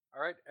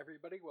All right,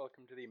 everybody,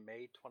 welcome to the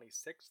May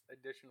 26th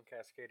edition of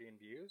Cascadian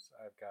Views.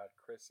 I've got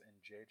Chris and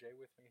JJ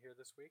with me here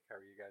this week. How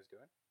are you guys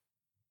doing?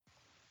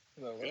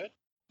 Hello. Good.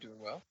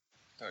 Doing well.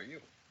 How are you?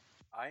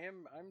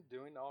 I'm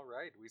doing all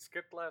right. We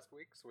skipped last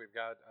week, so we've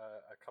got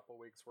a couple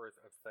weeks worth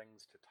of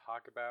things to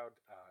talk about.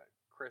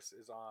 Chris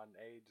is on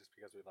A, just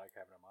because we like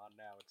having him on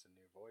now. It's a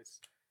new voice.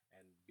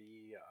 And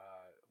B,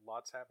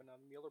 lots happened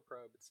on the Mueller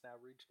probe. It's now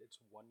reached its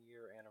 1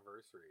 year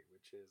anniversary,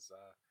 which is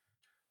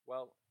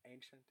well,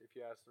 ancient if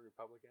you ask the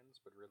Republicans,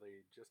 but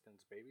really just in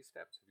its baby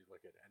steps if you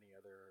look at any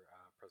other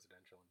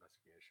presidential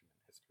investigation in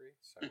history.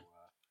 So,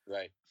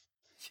 Right.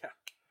 yeah,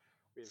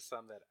 we have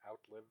some that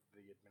outlived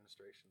the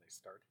administration they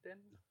started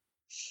in.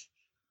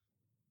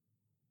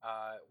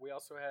 We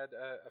also had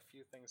a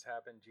few things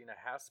happen. Gina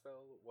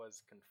Haspel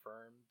was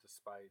confirmed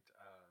despite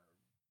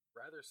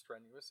rather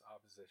strenuous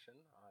opposition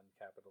on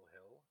Capitol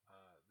Hill.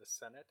 The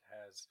Senate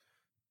has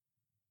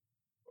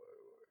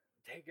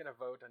taken a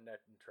vote on net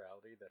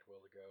neutrality that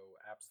will go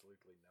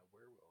absolutely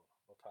nowhere.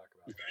 We'll talk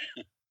about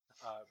that.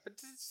 But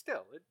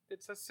still,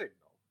 it's a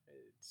signal.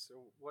 It's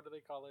what do they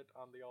call it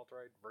on the alt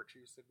right?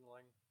 Virtue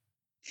signaling.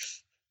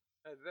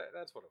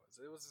 That's what it was.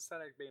 It was the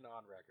Senate being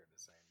on record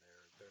as saying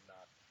they're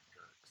not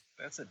jerks.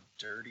 That's a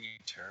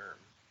dirty term.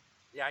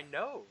 Yeah, I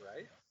know,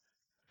 right?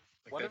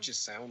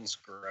 Just sounds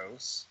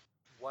gross.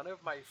 One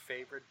of my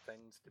favorite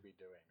things to be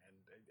doing, and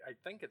I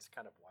think it's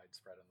kind of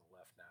widespread on the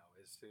left now,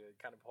 is to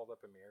kind of hold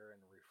up a mirror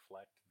and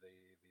reflect the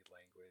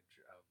language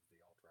of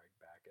the alt-right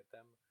back at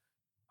them.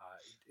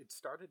 It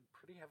started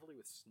pretty heavily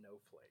with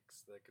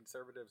snowflakes. The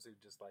conservatives who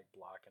just like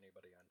block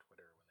anybody on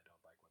Twitter when they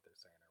don't like what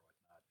they're saying or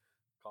whatnot,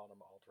 calling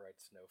them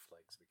alt-right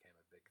snowflakes became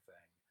a big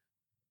thing.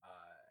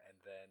 And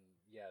then,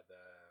 yeah,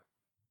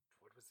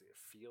 what was it?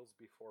 Feels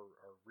before,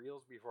 or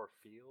reels before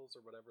feels,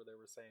 or whatever they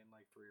were saying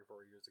like 3 or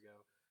 4 years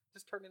ago.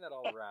 Just turning that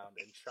all around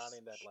and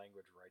shining that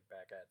language right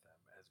back at them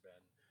has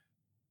been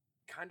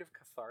kind of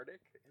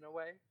cathartic in a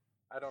way.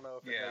 I don't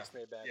know if it makes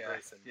me a bad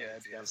person, but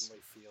it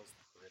definitely feels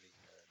pretty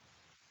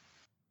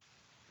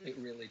good. It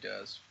really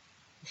does.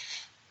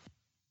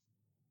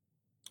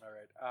 All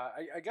right.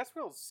 I guess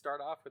we'll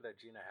start off with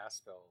that Gina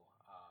Haspel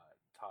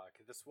talk.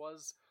 This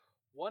was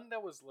one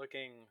that was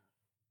looking...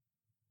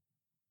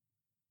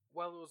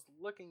 Well, it was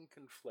looking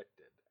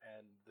conflicted,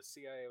 and the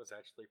CIA was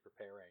actually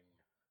preparing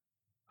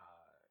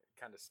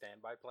kind of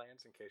standby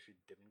plans in case she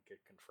didn't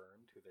get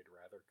confirmed who they'd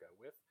rather go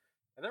with.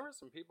 And there were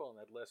some people on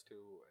that list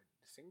who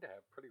seemed to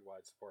have pretty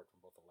wide support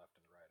from both the left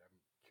and the right. I'm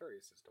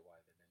curious as to why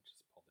they didn't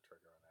just pull the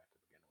trigger on that to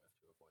begin with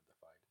to avoid the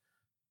fight.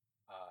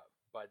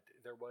 But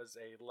there was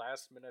a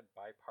last-minute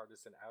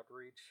bipartisan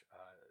outreach.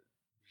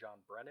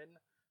 John Brennan,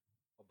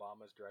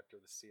 Obama's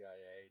director of the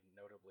CIA,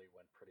 notably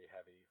went pretty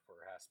heavy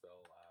for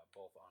Haspel,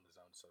 both on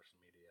his own social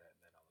media and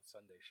then on the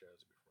Sunday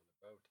shows before the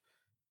vote.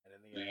 And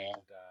in the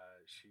end,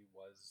 she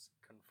was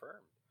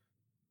confirmed.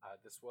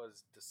 This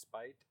was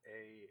despite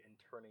an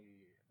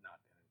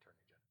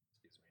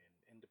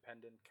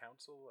independent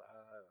counsel,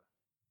 I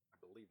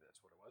believe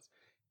that's what it was,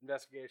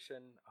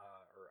 investigation,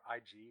 or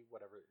IG,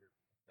 whatever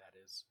that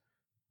is,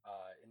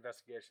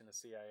 investigation of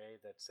the CIA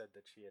that said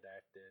that she had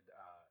acted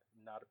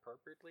not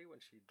appropriately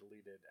when she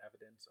deleted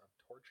evidence of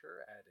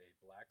torture at a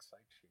black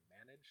site she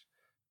managed.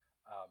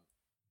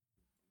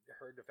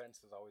 Her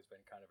defense has always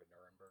been kind of a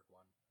Nuremberg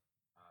one.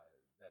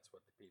 That's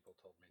what the people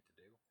told me to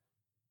do,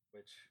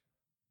 which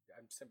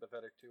I'm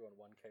sympathetic to in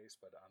one case,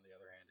 but on the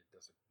other hand, it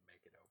doesn't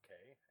make it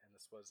okay. And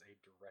this was a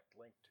direct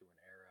link to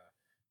an era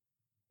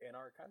in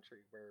our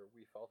country where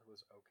we felt it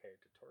was okay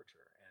to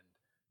torture. And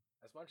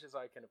as much as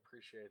I can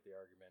appreciate the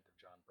argument of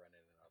John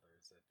Brennan and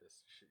others that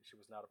she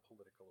was not a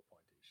political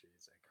appointee,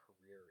 she's a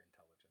career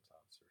intelligence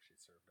officer. She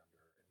served under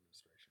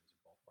administrations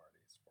of both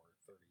parties for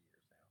 30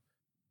 years now.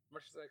 As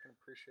much as I can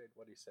appreciate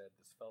what he said,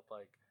 this felt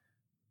like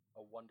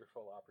a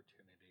wonderful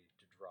opportunity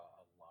to draw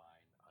a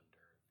line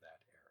under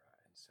that era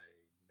and say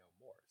no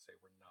more, say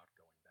we're not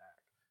going back.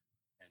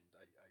 And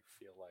I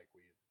feel like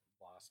we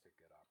lost a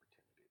good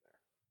opportunity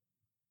there.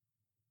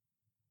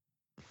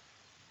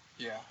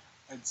 Yeah,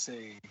 I'd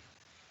say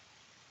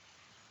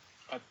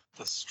at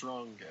the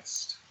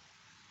strongest,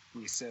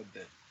 we said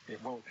that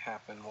it won't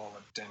happen while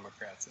the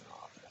Democrats in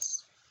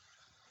office.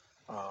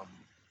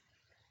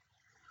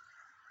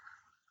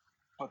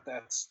 But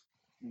that's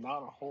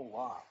not a whole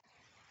lot.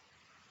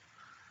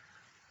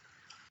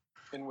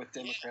 And with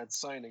Democrats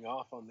signing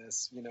off on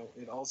this,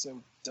 it also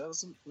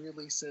doesn't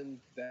really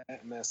send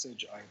that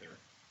message either.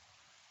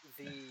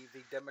 The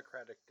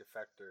Democratic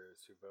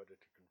defectors who voted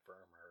to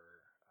confirm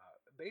her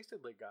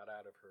basically got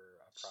out of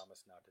her a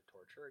promise not to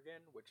torture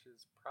again, which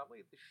is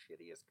probably the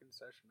shittiest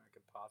concession I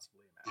could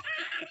possibly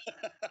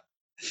imagine.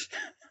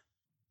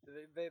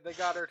 They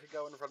got her to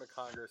go in front of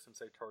Congress and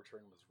say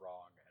torturing was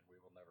wrong and we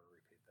will never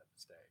repeat that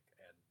mistake.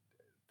 And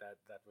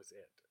that was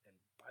it. And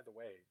by the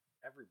way,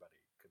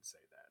 everybody could say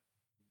that.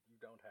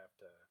 You don't have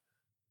to,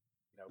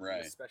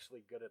 be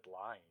especially good at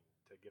lying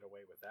to get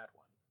away with that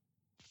one.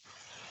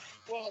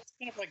 Well, it's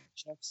kind of like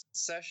Jeff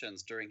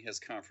Sessions during his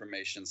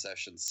confirmation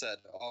session said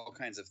all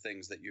kinds of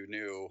things that you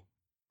knew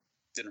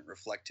didn't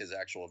reflect his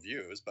actual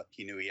views, but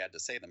he knew he had to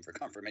say them for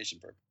confirmation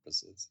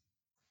purposes.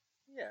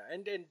 Yeah,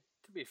 and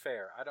to be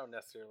fair, I don't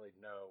necessarily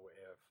know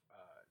if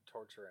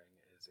torturing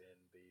is in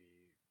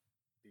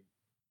the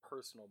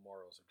personal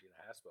morals of Gina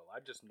Haspel. I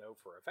just know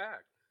for a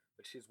fact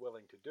that she's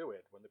willing to do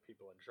it when the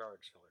people in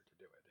charge tell her to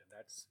do it, and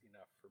that's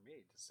enough for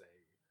me to say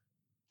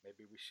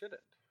maybe we shouldn't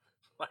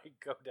like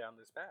go down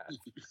this path.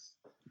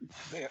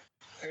 Yeah,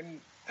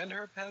 and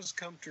her past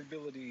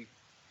comfortability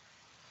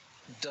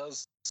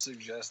does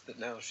suggest that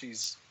now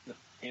she's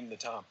in the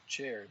top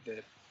chair,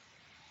 that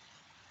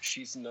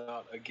she's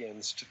not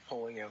against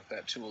pulling out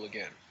that tool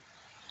again.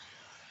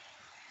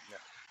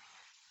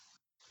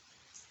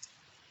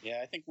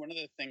 Yeah, I think one of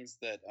the things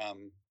that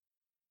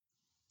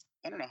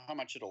I don't know how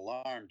much it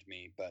alarmed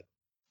me, but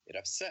it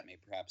upset me,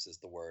 perhaps is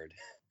the word,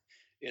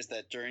 is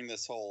that during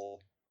this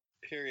whole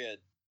period,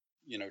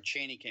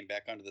 Cheney came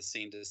back onto the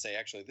scene to say,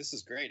 actually, this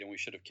is great, and we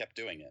should have kept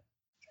doing it.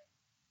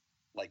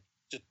 Like,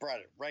 just brought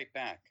it right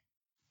back.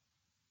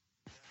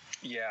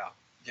 Yeah,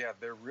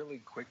 they're really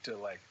quick to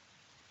like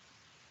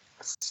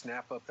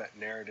snap up that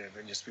narrative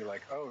and just be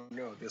like, oh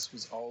no, this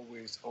was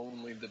always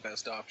only the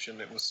best option.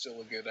 It was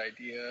still a good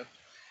idea.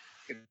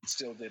 It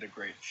still did a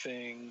great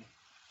thing,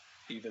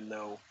 even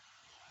though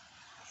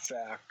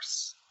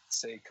facts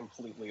say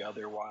completely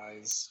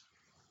otherwise.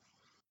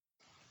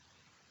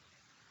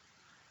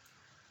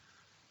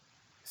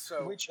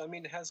 So, which, I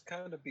mean, has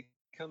kind of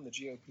become the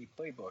GOP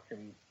playbook,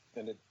 and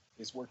it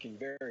is working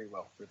very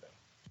well for them.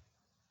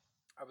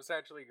 I was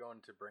actually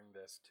going to bring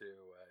this to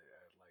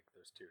like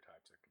there's two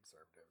types of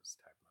conservatives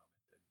type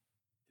moment.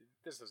 And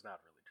this is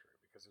not really true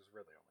because there's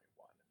really only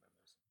one, and then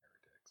there's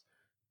heretics.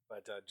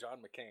 But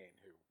John McCain,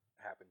 who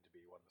happened to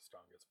be one of the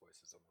strongest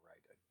voices on the right,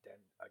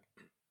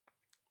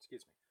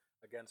 excuse me,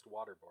 against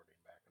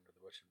waterboarding back under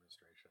the Bush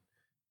administration.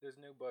 His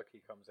new book,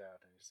 he comes out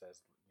and he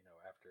says,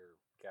 after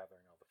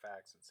gathering all the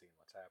facts and seeing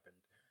what's happened,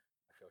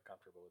 I feel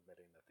comfortable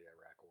admitting that the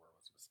Iraq War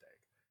was a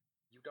mistake.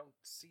 You don't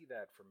see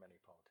that from many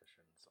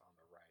politicians on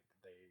the right.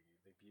 They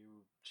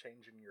view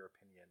changing your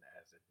opinion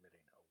as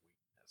admitting a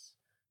weakness,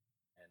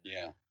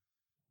 and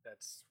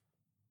that's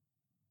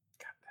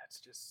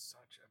just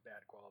such a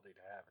bad quality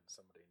to have in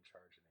somebody in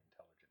charge in the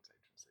intelligence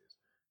agencies.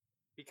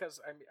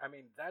 Because I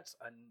mean that's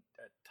a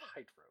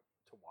tightrope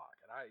to walk,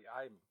 and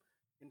I'm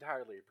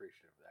entirely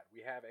appreciative of that.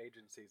 We have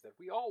agencies that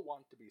we all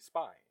want to be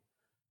spying.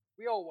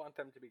 We all want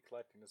them to be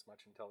collecting as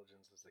much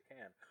intelligence as they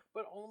can,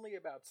 but only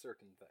about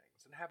certain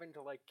things, and having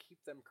to like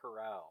keep them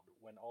corralled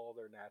when all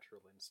their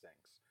natural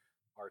instincts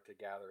are to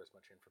gather as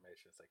much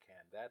information as they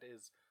can. That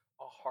is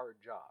a hard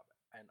job,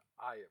 and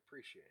I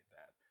appreciate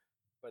that.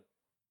 But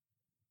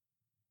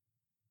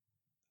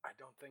I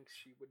don't think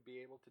she would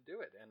be able to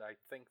do it, and I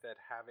think that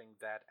having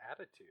that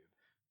attitude,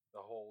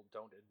 the whole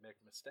don't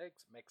admit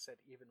mistakes, makes it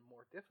even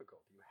more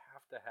difficult. You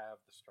have to have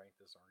the strength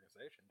of this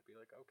organization to be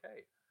like,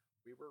 okay,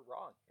 we were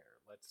wrong here.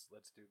 Let's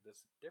do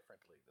this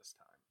differently this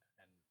time.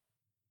 And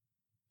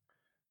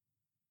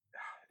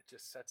it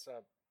just sets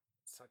up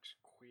such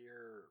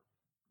queer,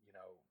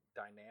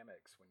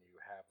 dynamics when you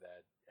have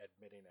that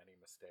admitting any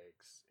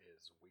mistakes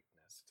is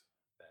weakness.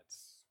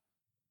 That's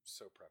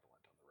so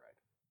prevalent on the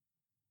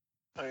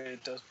right.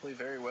 It does play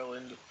very well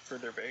into for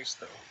their base,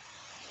 though.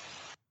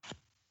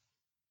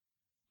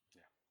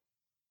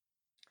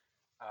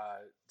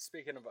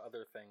 Speaking of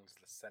other things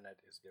the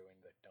Senate is doing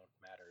that don't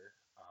matter,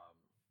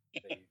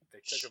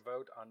 they took a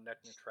vote on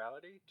net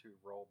neutrality to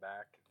roll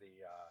back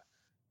the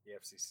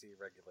FCC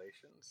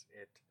regulations.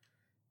 It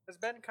has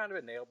been kind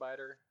of a nail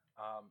biter.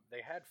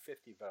 They had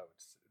 50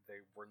 votes.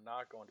 They were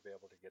not going to be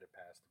able to get it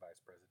past the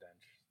vice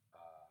presidential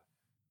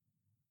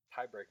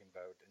tie-breaking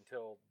vote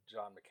until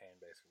John McCain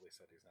basically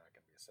said he's not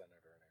going to be a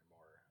senator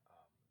anymore.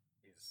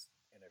 He's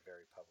in a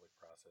very public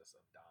process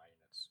of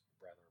dying. It's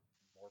rather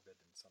morbid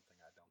and something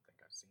I don't think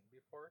I've seen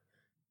before.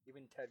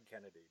 Even Ted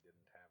Kennedy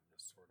didn't have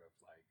this sort of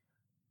like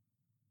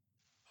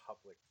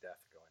public death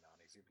going on.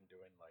 He's even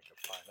doing like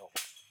a final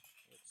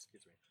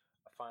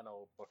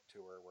book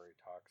tour where he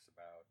talks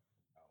about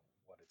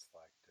what it's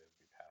like to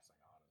be passing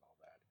on and all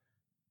that.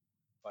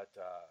 But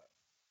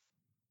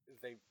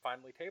they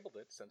finally tabled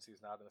it since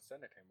he's not in the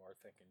Senate anymore,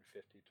 thinking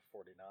 50 to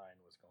 49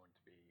 was going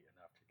to be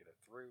enough to get it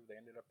through. They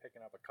ended up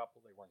picking up a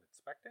couple they weren't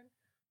expecting.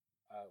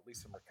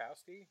 Lisa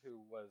Murkowski, who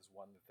was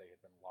one that they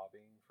had been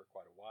lobbying for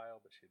quite a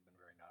while, but she had been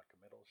very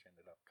non-committal. She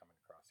ended up coming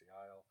across the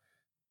aisle.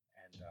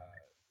 And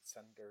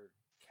Senator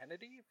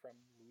Kennedy from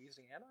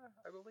Louisiana,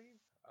 I believe,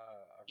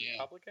 a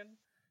Republican,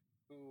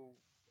 who,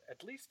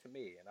 at least to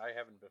me, and I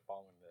haven't been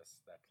following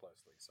this that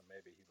closely, so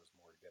maybe he was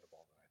more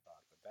gettable than I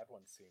thought, but that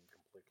one seemed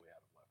completely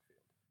out of left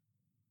field.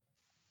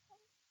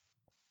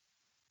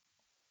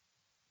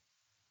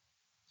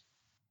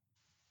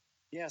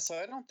 Yeah, so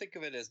I don't think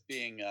of it as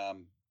being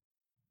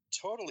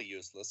totally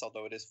useless,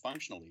 although it is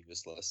functionally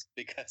useless,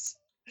 because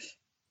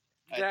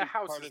the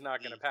House is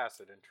not going to pass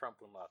it, and Trump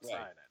will not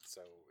sign it,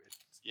 so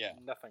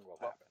nothing will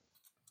happen.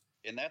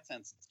 In that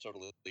sense, it's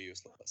totally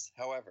useless.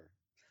 However,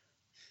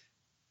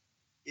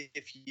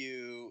 if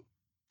you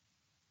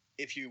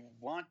if you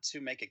want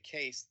to make a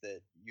case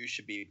that you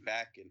should be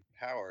back in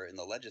power in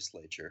the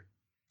legislature,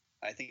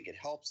 I think it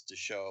helps to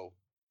show,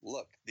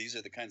 look, these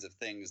are the kinds of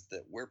things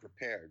that we're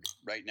prepared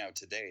right now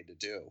today to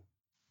do.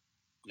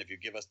 And if you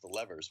give us the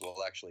levers,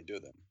 we'll actually do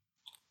them.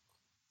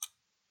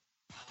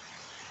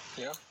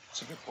 Yeah,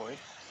 that's a good point.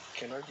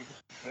 Can't argue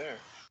there.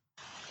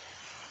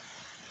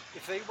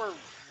 If they were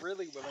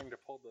really willing to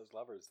pull those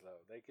levers,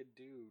 though, they could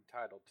do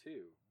Title II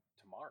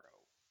tomorrow.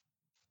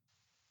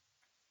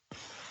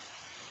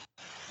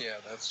 Yeah,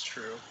 that's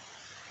true.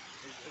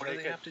 What do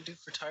they have to do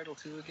for Title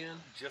II again?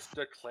 Just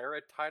declare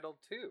it Title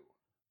II.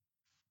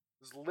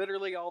 It's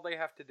literally all they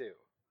have to do.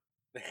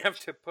 They have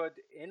to put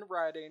in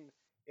writing,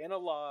 in a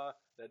law,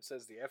 that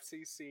says the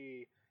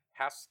FCC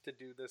has to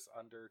do this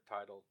under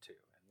Title II,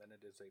 and then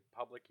it is a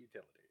public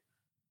utility,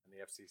 and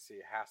the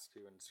FCC has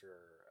to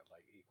ensure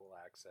like equal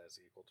access,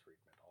 equal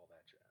treatment, all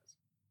that jazz.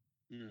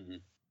 Mm-hmm.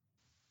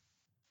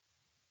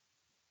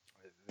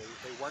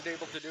 They weren't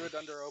able to do it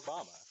under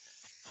Obama,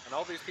 and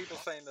all these people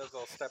saying that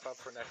they'll step up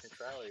for net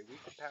neutrality. We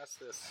could pass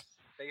this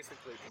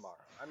basically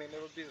tomorrow. I mean,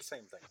 it would be the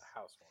same thing. The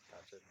House won't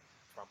touch it.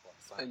 Trump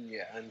won't sign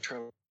it. And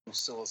Trump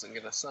still isn't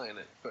going to sign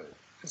it. But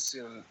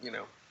soon,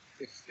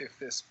 if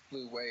this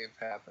blue wave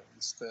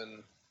happens,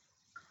 then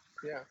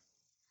yeah.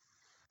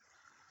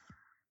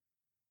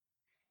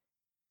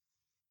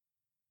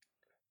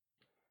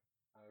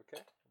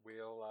 Okay,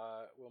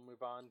 we'll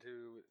move on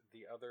to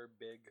the other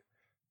big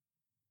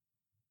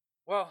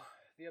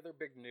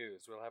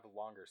news. We'll have a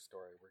longer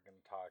story. We're going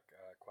to talk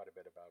quite a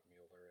bit about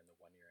Mueller and the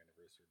 1-year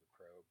anniversary of the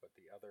probe. But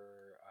the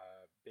other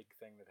big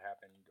thing that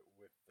happened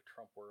with the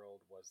Trump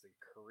world was the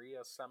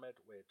Korea summit,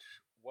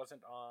 which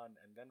wasn't on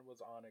and then was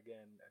on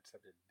again,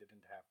 except it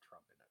didn't have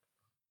Trump in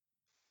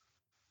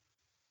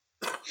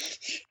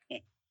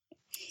it.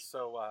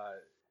 So,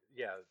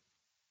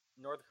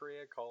 North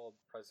Korea called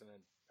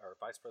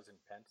Vice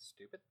President Pence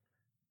stupid,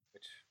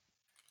 which,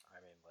 I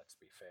mean, let's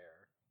be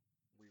fair,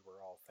 we were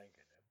all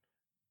thinking it.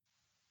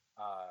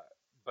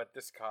 But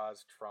this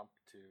caused Trump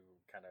to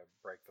kind of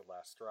break the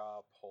last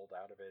straw, pulled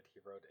out of it.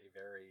 He wrote a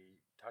very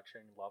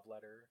touching love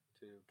letter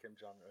to Kim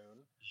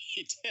Jong-un.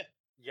 He did.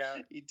 Yeah.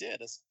 He did.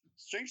 A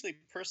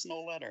strangely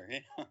personal letter.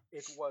 Yeah.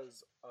 It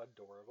was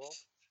adorable.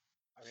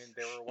 I mean,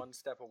 they were one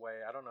step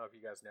away. I don't know if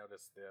you guys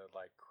noticed the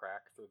like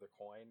crack through the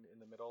coin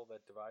in the middle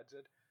that divides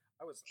it.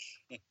 I was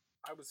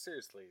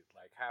seriously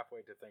like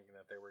halfway to thinking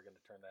that they were going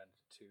to turn that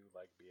into two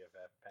like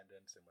BFF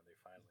pendants, and when they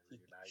finally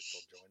reunite,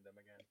 they'll join them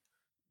again.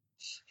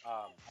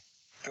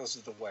 Those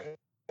are the White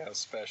House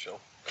special.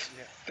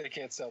 Yeah. They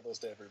can't sell those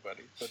to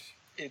everybody, but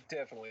it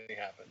definitely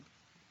happened.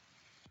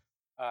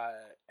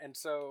 And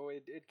so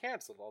it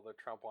canceled, although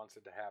Trump wants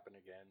it to happen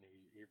again.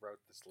 He wrote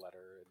this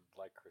letter, and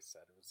like Chris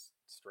said, it was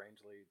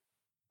strangely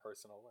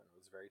personal, and it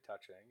was very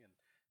touching, and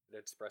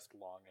it expressed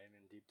longing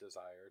and deep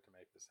desire to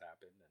make this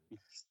happen, and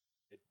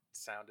it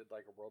sounded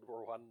like a World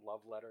War I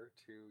love letter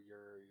to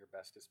your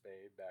bestest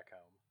babe back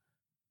home.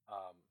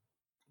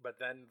 But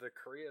then the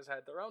Koreas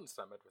had their own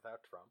summit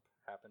without Trump.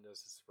 Happened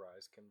as a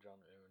surprise. Kim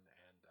Jong-un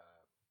and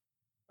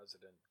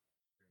President,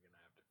 you're going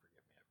to have to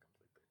forgive me, I've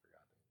completely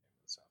forgotten the name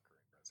of the South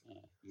Korean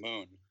president.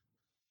 Moon.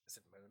 Is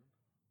it Moon?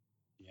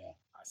 Yeah.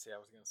 I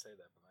was going to say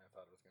that, but I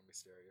thought it was going to be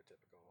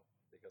stereotypical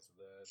because of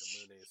the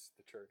Moonies,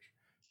 the church.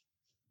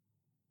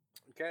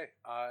 Okay,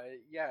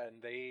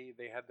 and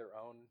they had their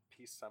own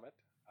peace summit,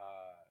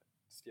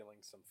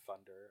 stealing some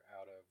thunder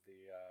out of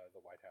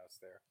the White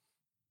House there.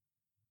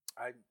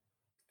 I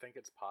think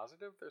it's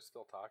positive they're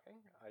still talking.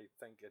 I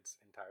think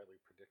it's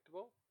entirely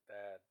predictable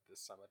that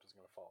this summit was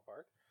going to fall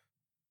apart,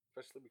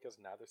 especially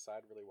because neither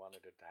side really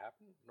wanted it to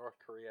happen. North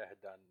Korea had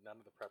done none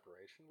of the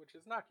preparation, which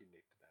is not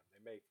unique to them.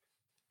 They make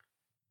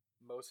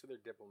most of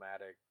their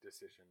diplomatic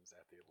decisions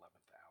at the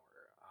 11th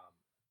hour.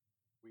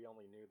 We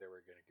only knew they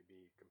were going to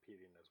be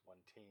competing as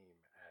one team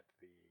at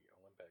the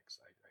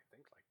Olympics, I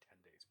think, like 10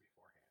 days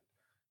beforehand.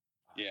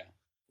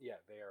 Yeah,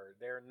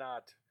 they're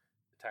not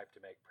the type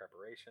to make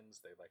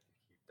preparations. They like to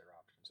keep their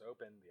options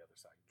open, the other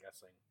side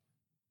guessing.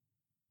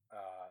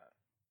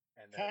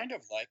 And then, kind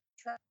of like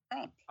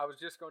Trump. I was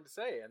just going to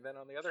say, and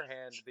then on the other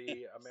hand,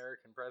 the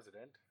American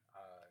president,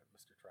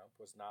 Mr. Trump,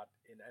 was not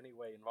in any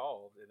way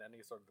involved in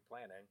any sort of the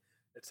planning,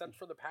 except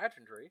for the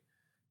pageantry.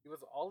 He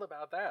was all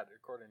about that,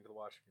 according to the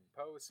Washington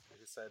Post,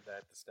 who said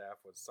that the staff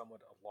was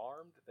somewhat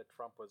alarmed that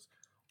Trump was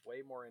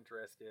way more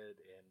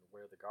interested in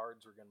where the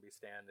guards were going to be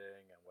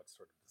standing and what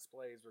sort of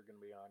displays were going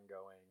to be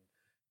ongoing,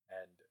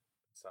 and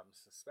some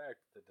suspect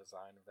the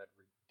design of that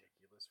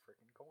ridiculous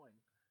freaking coin,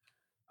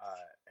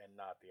 and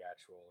not the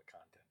actual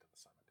content of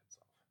the summit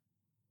itself.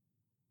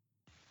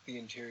 The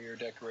interior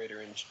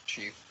decorator in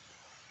chief.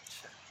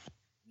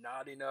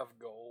 Not enough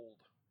gold.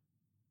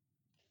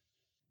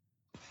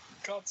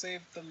 God save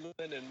the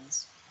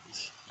linens.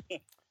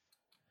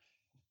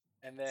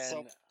 And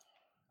then,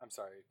 I'm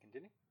sorry,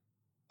 continue.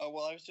 Oh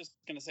well, I was just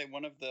going to say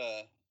one of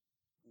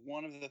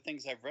the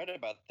things I've read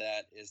about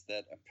that is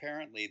that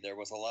apparently there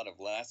was a lot of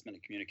last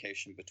minute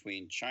communication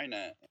between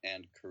China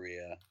and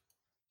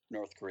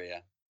North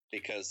Korea,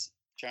 because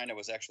China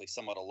was actually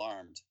somewhat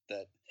alarmed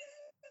that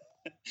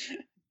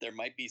there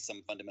might be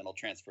some fundamental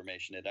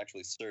transformation. It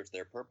actually serves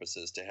their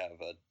purposes to have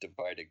a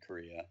divided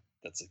Korea.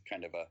 That's a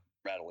kind of a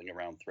rattling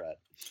around threat.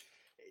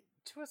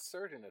 To a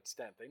certain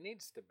extent, they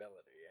need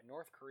stability, and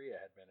North Korea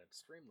had been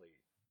extremely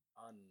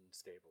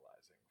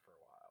unstabilizing for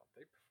a while.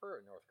 They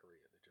prefer a North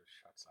Korea that just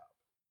shuts up.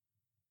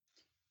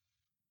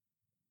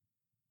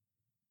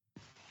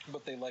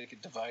 But they like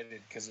it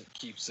divided because it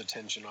keeps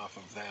attention off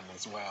of them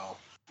as well.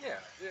 Yeah,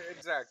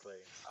 exactly.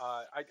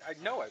 I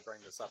know I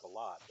bring this up a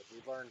lot, but we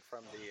learned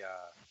from the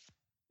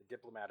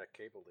diplomatic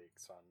cable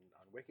leaks on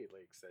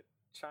WikiLeaks that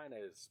China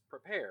is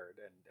prepared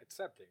and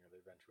accepting of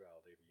the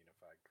eventuality of a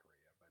unified Korea,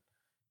 but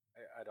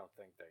I don't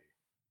think they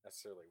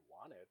necessarily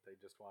want it. They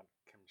just want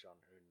Kim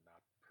Jong-un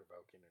not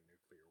provoking a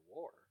nuclear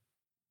war.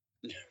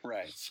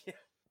 Right. Yeah.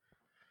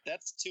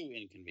 That's too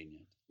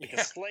inconvenient. Yeah.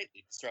 Because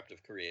slightly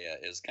disruptive Korea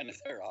is kind of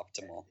their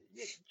optimal.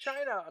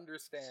 China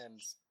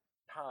understands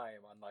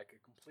time on like a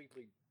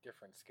completely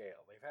different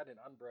scale. They've had an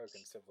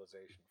unbroken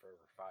civilization for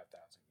over 5,000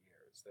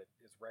 years that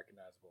is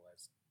recognizable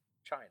as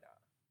China.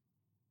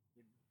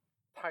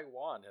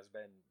 Taiwan has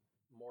been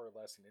more or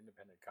less an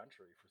independent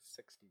country for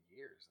 60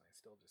 years, and they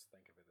still just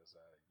think of it as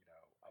a,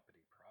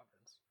 uppity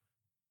province.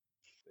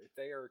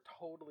 They are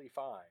totally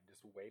fine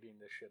just waiting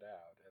this shit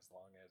out as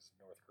long as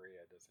North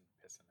Korea doesn't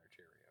piss in their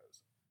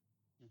Cheerios.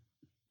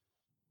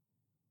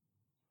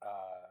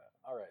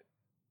 All right.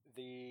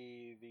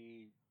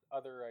 The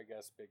other, I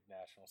guess, big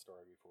national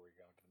story before we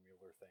go into the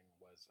Mueller thing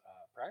was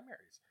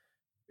primaries.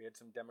 We had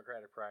some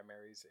Democratic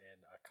primaries in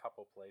a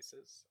couple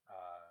places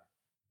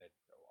that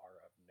are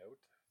of note.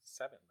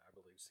 7, I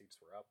believe,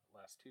 seats were up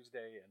last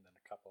Tuesday, and then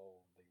a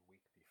couple the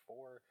week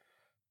before.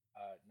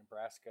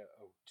 Nebraska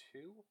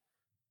 02,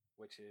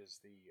 which is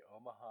the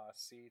Omaha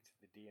seat.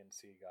 The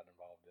DNC got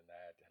involved in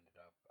that, ended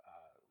up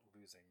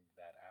losing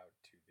that out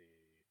to the,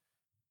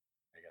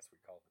 I guess we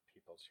call it the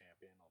People's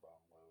Champion, although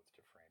I'm loath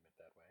to frame it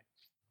that way.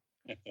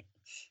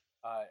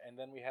 And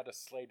then we had a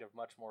slate of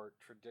much more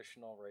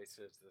traditional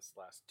races this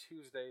last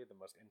Tuesday, the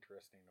most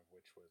interesting of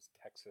which was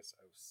Texas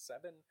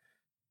 07.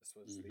 This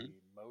was the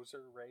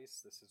Moser race.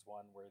 This is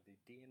one where the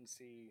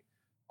DNC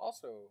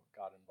also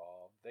got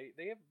involved.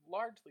 They have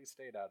largely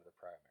stayed out of the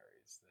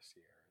primaries this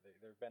year.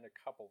 There have been a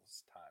couple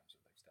times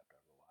where they've stepped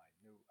over the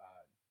line.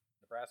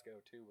 Nebraska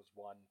 02 was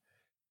one.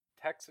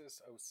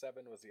 Texas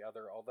 07 was the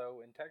other,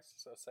 although in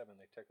Texas 07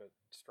 they took a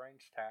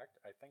strange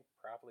tact, I think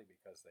probably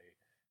because they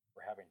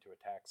were having to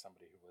attack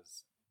somebody who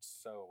was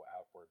so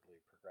outwardly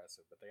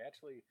progressive, but they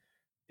actually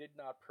did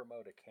not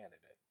promote a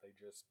candidate. They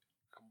just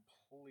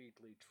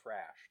completely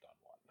trashed on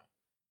one.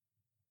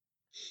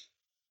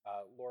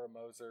 Laura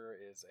Moser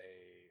is a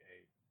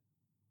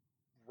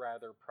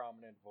rather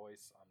prominent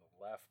voice on the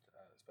left,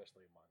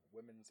 especially among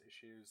women's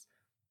issues.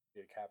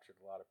 She had captured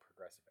a lot of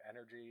progressive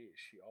energy.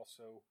 She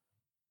also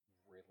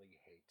really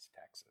hates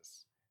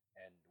Texas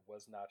and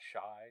was not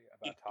shy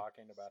about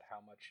talking about how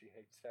much she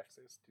hates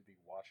Texas to the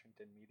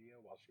Washington media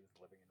while she was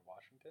living in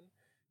Washington.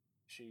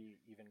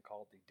 She even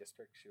called the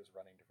district she was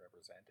running to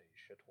represent a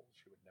shithole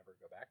she would never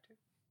go back to.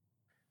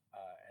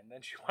 And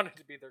then she wanted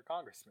to be their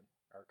congressman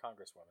or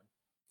congresswoman.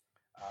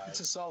 It's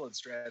a solid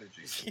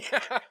strategy.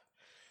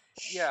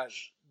 Yeah.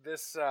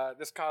 This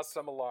caused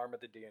some alarm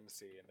at the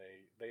DNC, and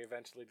they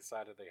eventually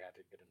decided they had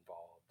to get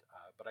involved.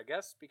 But I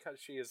guess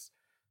because she is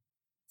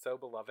so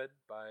beloved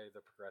by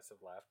the progressive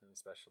left, and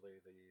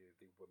especially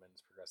the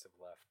women's progressive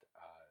left,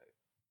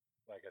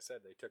 like I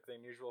said, they took the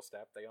unusual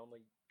step. They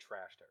only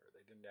trashed her.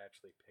 They didn't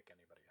actually pick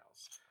anybody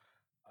else.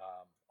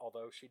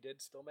 Although she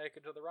did still make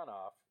it to the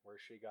runoff, where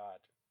she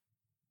got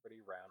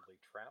pretty roundly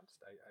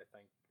trounced. I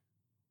think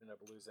ended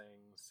up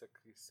losing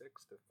 66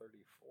 to 34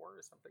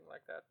 or something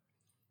like that.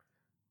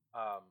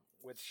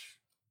 Which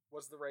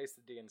was the race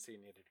the DNC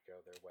needed to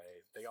go their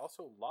way. They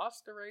also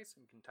lost a race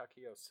in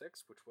Kentucky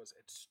 06, which was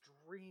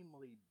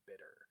extremely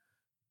bitter,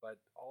 but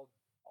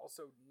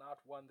also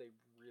not one they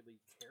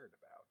really cared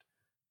about.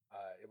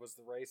 It was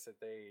the race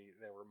that they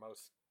were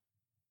most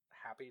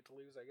happy to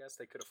lose, I guess.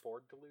 They could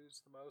afford to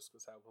lose the most,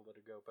 was how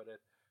Politico put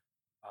it.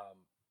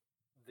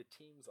 The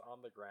teams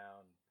on the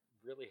ground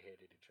really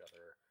hated each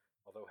other,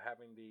 although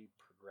having the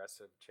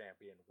progressive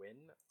champion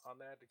win on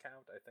that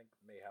account, I think,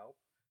 may help.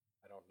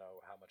 I don't know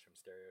how much I'm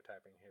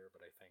stereotyping here,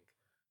 but I think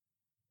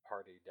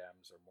party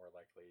Dems are more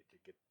likely to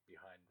get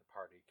behind the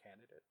party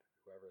candidate,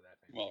 whoever that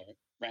may be. Well,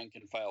 rank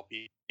and file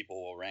people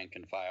will rank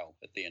and file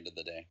at the end of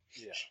the day.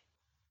 Yeah.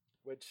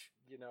 Which,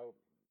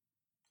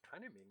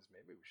 kind of means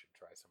maybe we should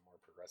try some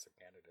more progressive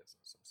candidates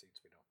in some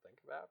seats we don't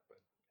think about, but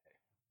hey.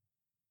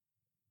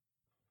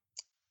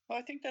 Well,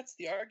 I think that's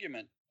the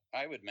argument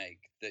I would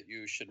make, that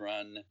you should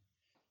run.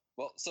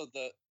 Well, so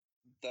the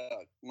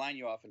line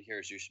you often hear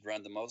is you should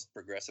run the most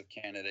progressive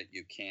candidate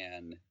you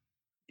can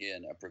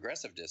in a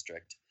progressive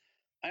district.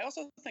 I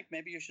also think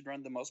maybe you should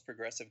run the most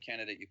progressive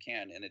candidate you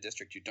can in a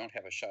district you don't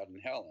have a shot in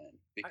hell in,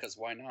 because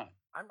why not?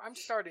 I'm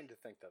starting to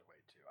think that way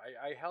too.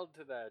 I held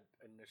to that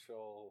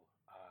initial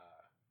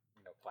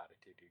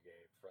platitude you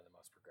gave for the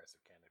most progressive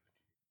candidate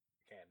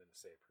you can in the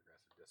state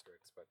progressive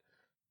districts, but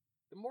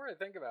the more I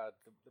think about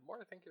it, the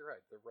more I think you're right.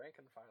 The rank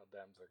and file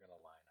Dems are going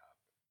to line up.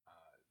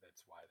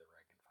 that's why the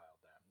rank and file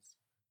Dems.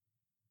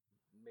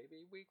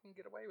 Maybe we can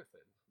get away with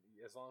it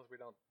as long as we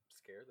don't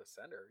scare the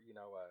center.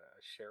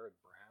 A Sherrod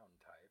Brown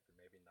type, and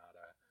maybe not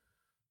a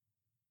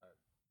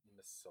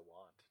Miss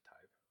Sawant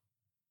type.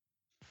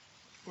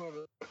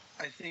 Well,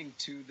 I think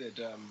too that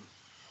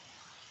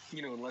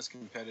in less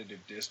competitive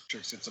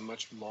districts, it's a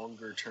much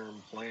longer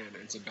term plan.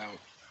 It's about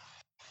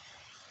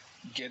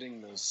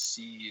getting those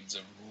seeds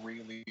of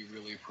really,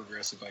 really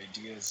progressive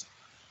ideas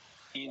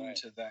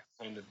into that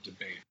kind of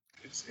debate.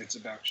 It's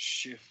about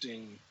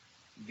shifting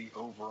the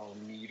overall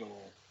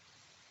needle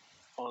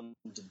on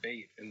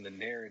debate and the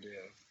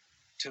narrative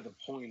to the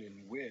point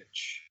in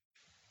which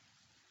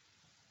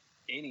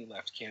any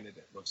left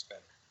candidate looks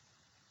better.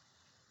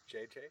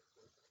 JJ,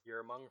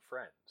 you're among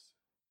friends.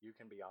 You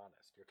can be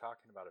honest. You're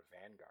talking about a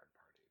Vanguard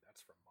party.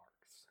 That's from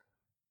Marx.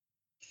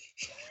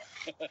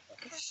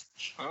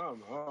 I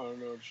don't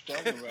know what you're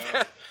talking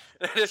about.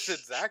 It's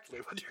exactly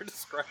what you're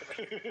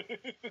describing.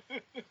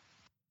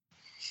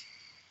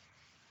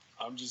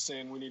 I'm just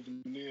saying we need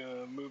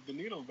to move the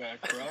needle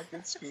back, Brock.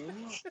 It's cool.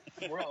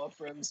 We're all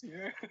friends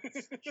here.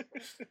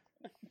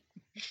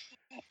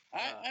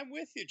 I'm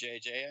with you,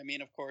 JJ. I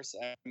mean, of course,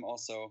 I'm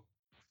also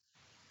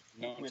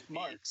known with to be-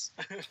 Marx.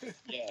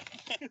 Yeah.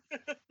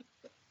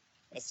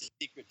 A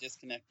secret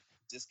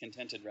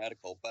discontented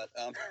radical. But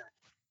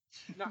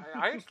No,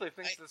 I actually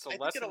think that's a I think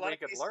in lesson a lot we of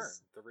could cases- learn.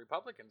 The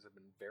Republicans have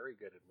been very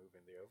good at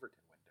moving the Overton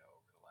window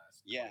over the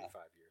last 25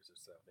 years or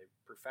so. They've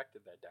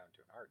perfected that down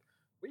to an art.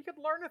 We could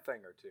learn a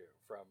thing or two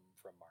from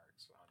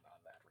Marx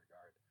on that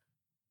regard.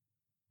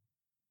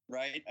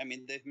 right? I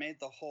mean, they've made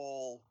a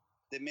whole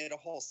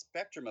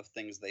spectrum of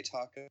things they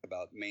talk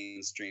about,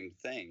 mainstream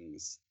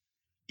things,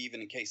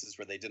 even in cases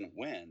where they didn't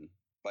win,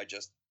 by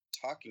just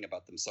talking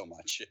about them so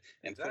much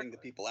and putting the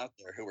Exactly. people out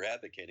there who were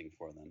advocating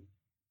for them.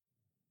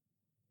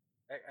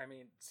 I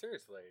mean,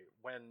 seriously,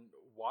 when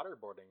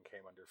waterboarding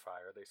came under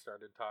fire, they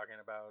started talking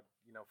about,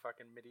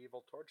 fucking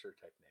medieval torture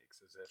techniques,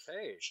 as if,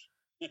 hey,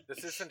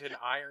 this isn't an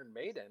Iron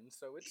Maiden,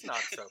 so it's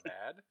not so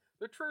bad.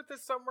 The truth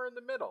is somewhere in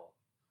the middle.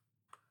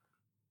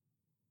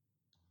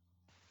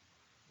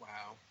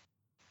 Wow.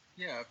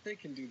 Yeah, if they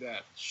can do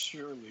that,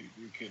 surely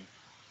we could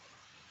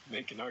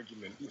make an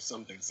argument for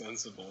something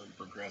sensible and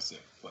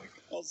progressive.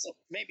 Also,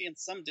 maybe in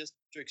some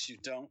districts you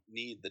don't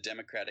need the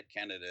Democratic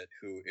candidate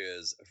who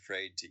is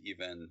afraid to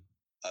even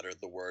utter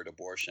the word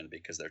abortion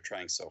because they're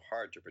trying so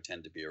hard to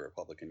pretend to be a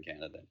Republican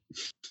candidate.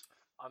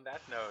 On that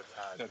note,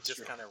 That's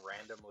just true. kind of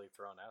randomly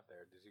thrown out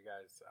there, did you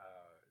guys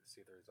see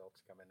the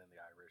results come in the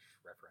Irish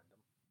referendum?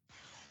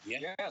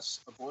 Yeah.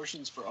 Yes,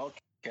 abortions for all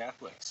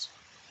Catholics.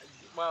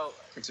 Well,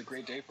 It's a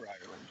great day for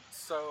Ireland.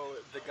 so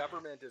the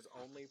government is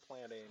only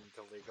planning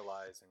to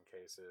legalize in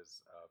cases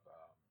of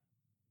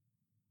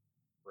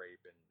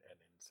rape and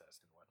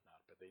incest and whatnot,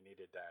 but they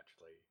needed to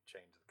actually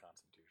change the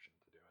Constitution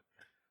to do it.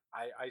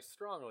 I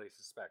strongly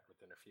suspect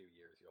within a few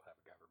years you'll have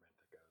a government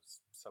that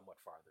goes somewhat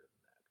farther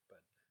than that.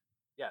 But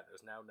yeah,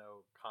 there's now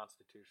no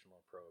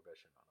constitutional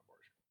prohibition on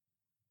abortion.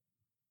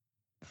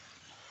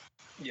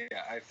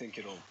 Yeah, I think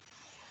it'll.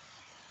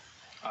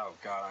 Oh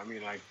God, I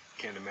mean, I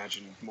can't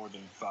imagine more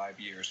than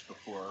 5 years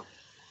before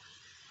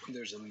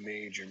there's a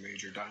major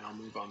dial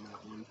move on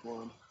that one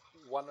for them.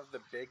 One of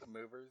the big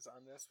movers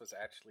on this was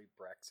actually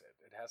Brexit.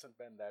 It hasn't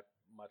been that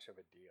much of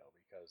a deal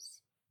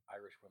because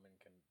Irish women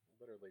can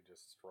literally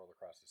just stroll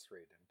across the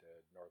street into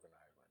Northern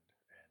Ireland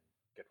and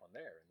get one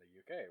there in the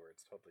UK where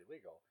it's totally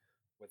legal.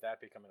 With that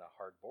becoming a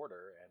hard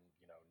border and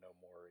no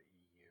more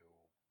EU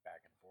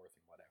back and forth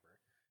and whatever,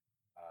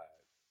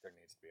 there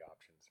needs to be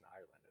options in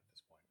Ireland at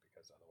this point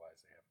because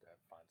otherwise they have to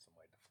find some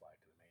way to fly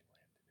to the mainland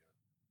to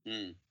do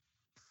it.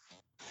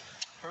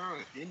 Oh,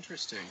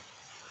 interesting.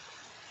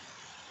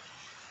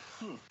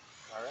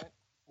 All right.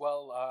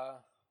 Well,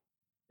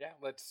 yeah,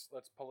 let's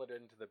pull it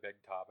into the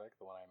big topic,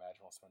 the one I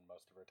imagine we'll spend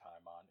most of our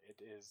time on. It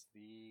is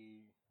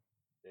the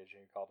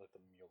Beijing called it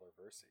the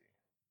Mueller-versy.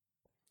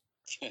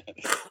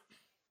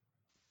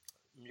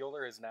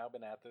 Mueller has now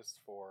been at this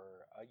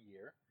for a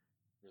year.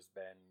 There's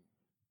been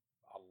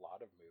a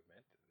lot of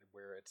movement.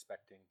 We're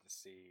expecting to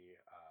see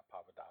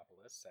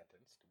Papadopoulos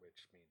sentenced,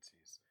 which means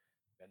he's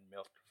been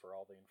milked for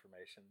all the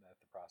information that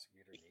the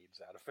prosecutor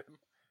needs out of him.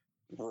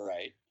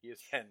 Right. He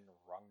has been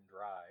wrung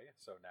dry,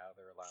 so now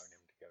they're allowing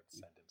him to go to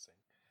sentencing.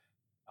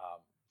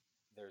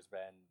 There's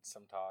been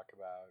some talk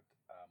about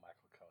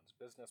Michael Cohen's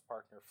business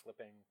partner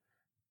flipping.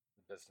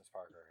 The business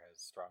partner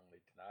has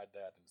strongly denied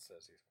that and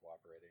says he's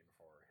cooperating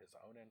for his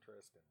own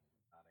interest and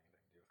not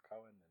anything to do with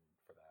Cohen. And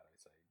for that, I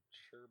say,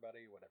 sure,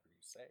 buddy, whatever you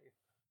say.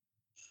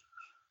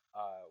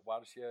 Why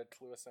don't you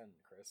clue us in,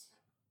 Chris?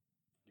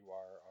 You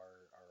are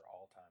our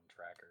all-time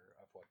tracker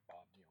of what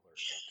Bob Mueller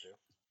is up to.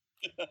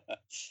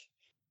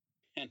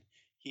 And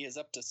he is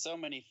up to so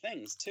many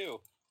things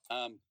too.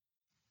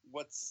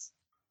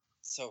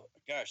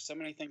 So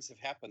many things have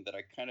happened that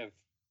I kind of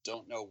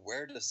don't know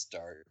where to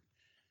start.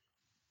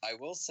 I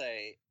will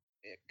say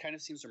it kind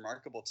of seems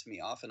remarkable to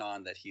me off and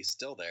on that he's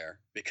still there,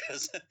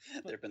 because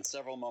there have been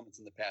several moments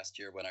in the past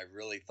year when I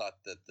really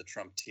thought that the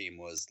Trump team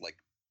was like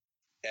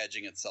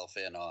edging itself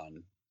in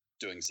on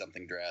doing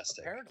something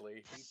drastic.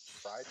 Apparently, he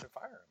tried to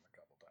fire him a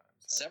couple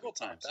times. Several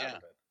times, Out yeah.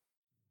 of it.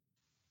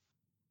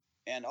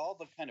 And all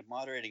the kind of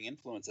moderating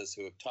influences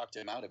who have talked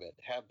him out of it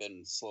have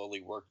been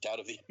slowly worked out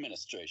of the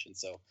administration.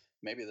 So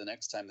maybe the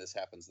next time this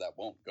happens, that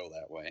won't go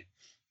that way.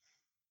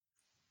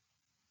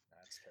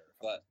 That's terrifying.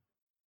 But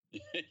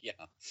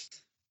yeah.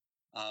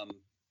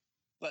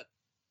 But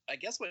I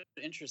guess what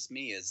interests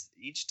me is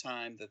each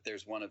time that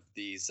there's one of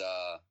these,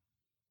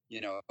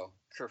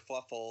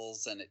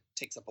 kerfluffles and it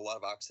takes up a lot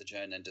of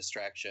oxygen and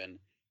distraction,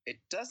 it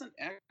doesn't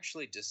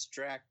actually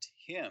distract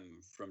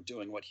him from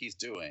doing what he's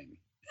doing.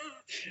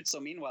 So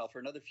meanwhile, for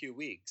another few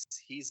weeks,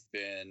 he's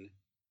been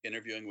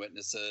interviewing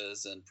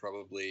witnesses and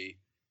probably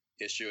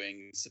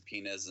issuing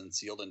subpoenas and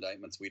sealed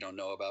indictments we don't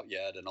know about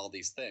yet and all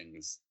these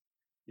things.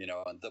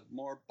 And the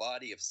more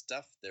body of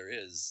stuff there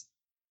is,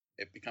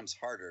 it becomes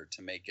harder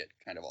to make it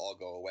kind of all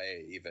go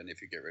away, even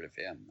if you get rid of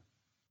him.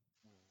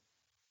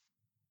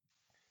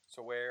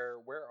 So where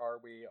are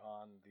we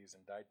on these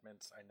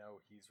indictments? I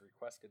know he's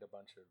requested a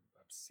bunch of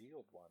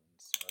sealed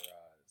ones or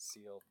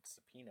sealed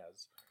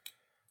subpoenas.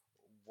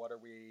 What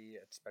are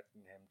we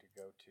expecting him to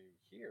go to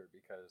here?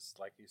 Because,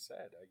 like you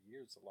said, a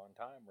year's a long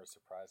time. We're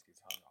surprised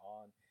he's hung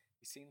on.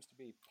 He seems to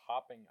be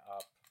popping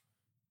up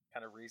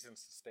kind of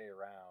reasons to stay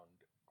around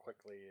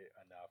quickly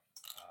enough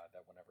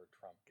that whenever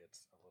Trump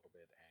gets a little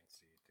bit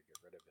angsty to get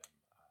rid of him,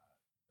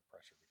 the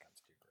pressure becomes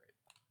too great.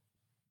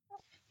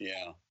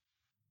 Yeah.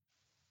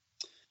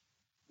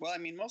 Well, I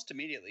mean, most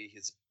immediately,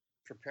 he's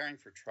preparing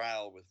for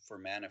trial for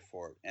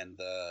Manafort, and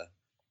the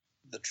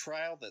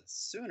trial that's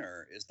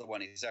sooner is the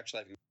one he's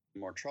actually having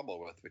more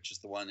trouble with, which is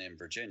the one in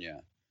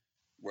Virginia,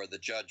 where the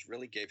judge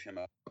really gave him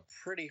a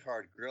pretty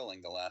hard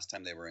grilling the last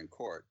time they were in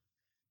court.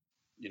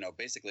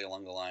 Basically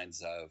along the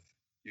lines of,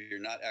 you're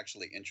not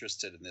actually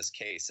interested in this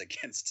case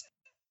against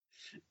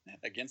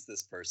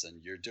this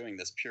person. You're doing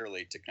this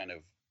purely to kind of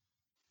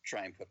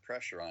try and put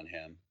pressure on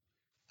him.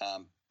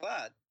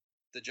 But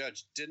the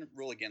judge didn't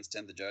rule against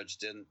him. The judge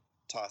didn't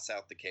toss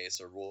out the case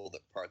or rule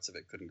that parts of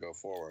it couldn't go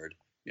forward.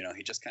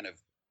 He just kind of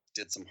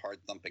did some hard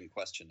thumping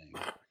questioning.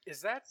 Is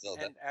that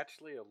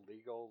actually a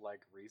legal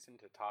reason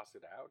to toss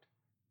it out?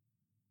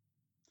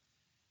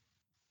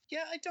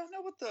 Yeah, I don't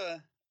know what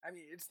the. I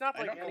mean, it's not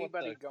like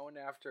anybody going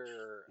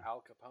after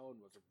Al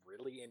Capone was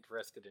really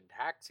interested in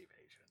tax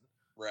evasion.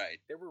 Right.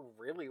 They were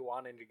really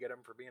wanting to get him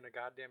for being a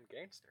goddamn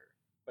gangster.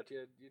 But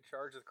you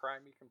charge the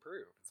crime you can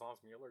prove. As long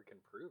as Mueller can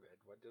prove it,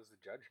 what does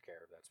the judge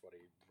care if that's what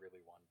he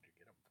really wanted to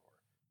get him for?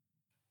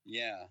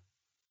 Yeah.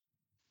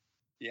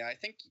 Yeah,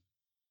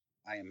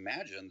 I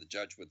imagine the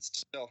judge would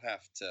still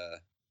have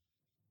to.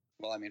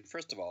 Well, I mean,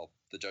 first of all,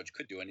 the judge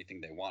could do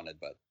anything they wanted,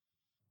 but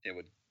it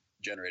would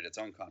generate its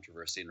own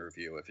controversy and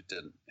review if it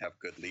didn't have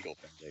good legal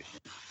foundation.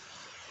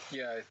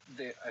 Yeah,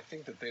 I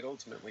think that they'd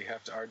ultimately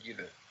have to argue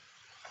that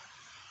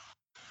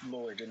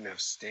Mueller didn't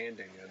have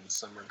standing in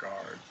some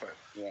regard, but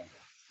yeah,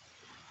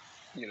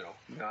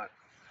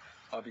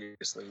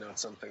 obviously not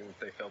something that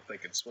they felt they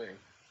could swing.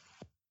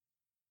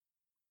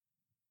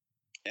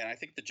 And I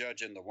think the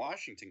judge in the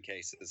Washington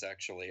case is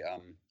actually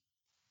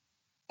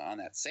on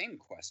that same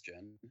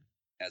question,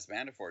 as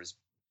Manafort has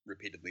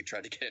repeatedly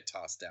tried to get it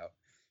tossed out,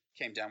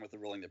 came down with a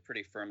ruling that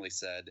pretty firmly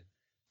said,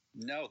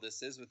 no,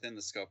 this is within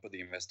the scope of the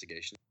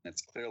investigation.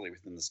 It's clearly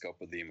within the scope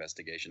of the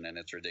investigation, and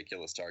it's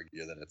ridiculous to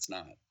argue that it's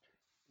not.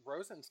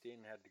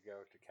 Rosenstein had to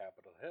go to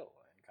Capitol Hill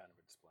and kind of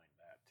explain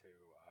that to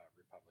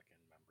Republican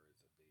members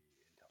of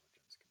the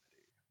Intelligence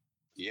Committee.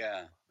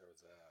 Yeah. There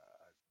was a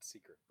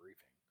secret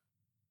briefing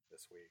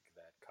this week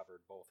that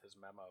covered both his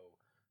memo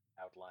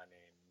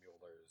outlining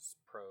Mueller's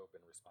probe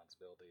and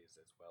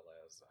responsibilities, as well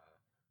as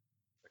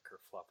the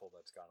kerfluffle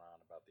that's gone on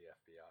about the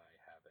FBI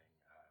having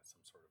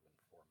some sort of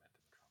informant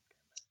in the Trump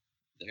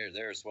campaign.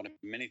 There's one of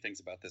many things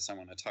about this I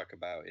want to talk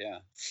about,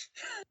 yeah.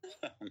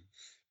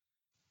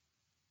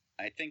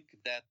 I think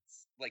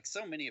that's, like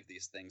so many of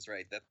these things,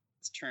 right,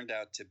 that's turned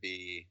out to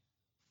be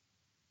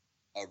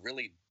a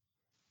really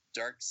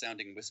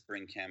dark-sounding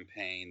whispering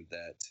campaign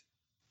that,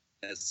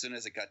 as soon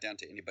as it got down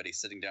to anybody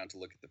sitting down to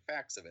look at the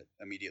facts of it,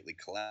 immediately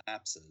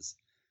collapses.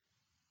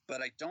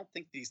 But I don't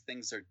think these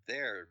things are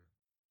there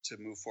to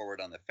move forward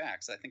on the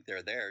facts. I think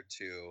they're there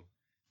to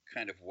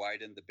kind of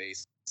widen the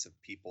base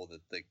of people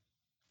that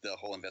the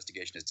whole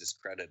investigation is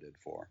discredited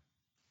for.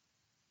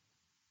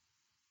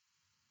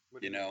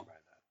 What do you mean by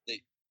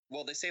that?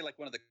 They say, like,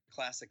 one of the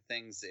classic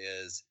things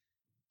is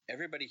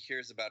everybody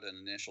hears about an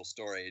initial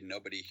story,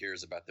 nobody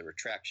hears about the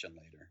retraction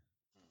later.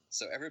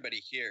 So everybody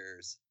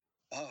hears,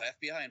 oh,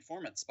 FBI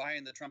informant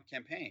spying the Trump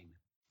campaign.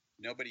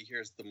 Nobody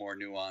hears the more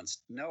nuanced,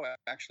 no,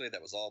 actually,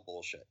 that was all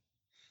bullshit.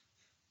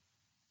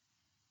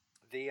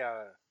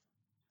 The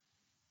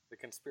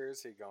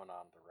conspiracy going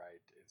on the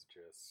right is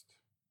just,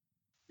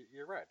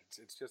 you're right,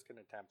 it's just an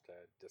attempt to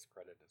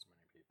discredit as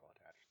many people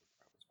attached to the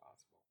probe as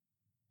possible.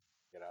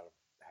 Get out of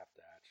have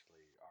to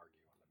actually argue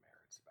on the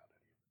merits about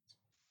any of this.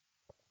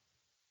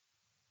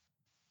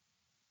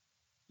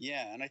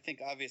 Yeah, and I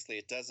think obviously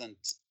it doesn't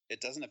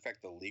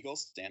affect the legal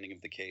standing of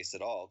the case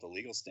at all. The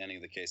legal standing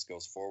of the case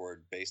goes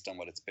forward based on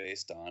what it's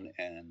based on,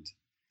 and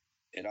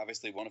it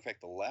obviously won't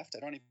affect the left. I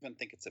don't even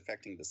think it's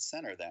affecting the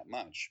center that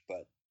much,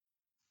 but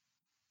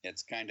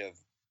it's kind of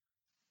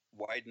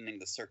widening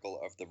the circle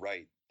of the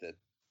right that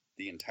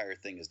the entire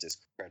thing is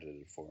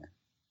discredited for.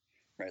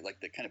 Right? Like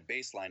the kind of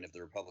baseline of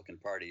the Republican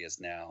Party is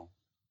now,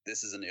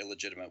 this is an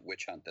illegitimate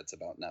witch hunt that's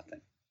about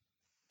nothing.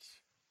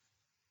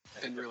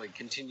 And really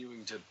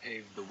continuing to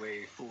pave the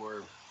way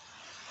for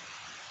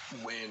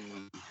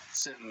when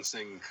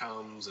sentencing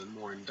comes and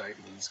more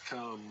indictments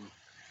come,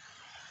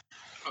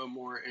 a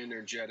more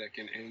energetic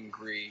and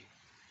angry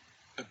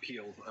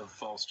appeal of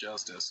false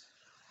justice.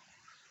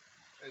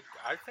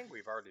 I think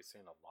we've already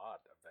seen a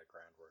lot of that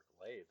groundwork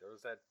laid. There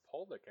was that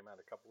poll that came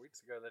out a couple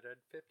weeks ago that had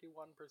 51%,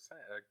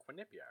 a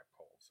Quinnipiac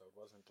poll, so it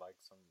wasn't like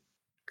some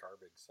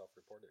garbage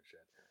self-reported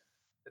shit.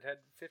 It had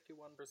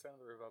 51%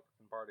 of the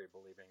Republican Party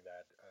believing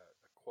that,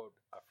 quote,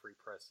 a free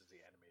press is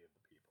the enemy of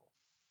the people.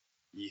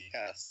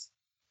 Yes.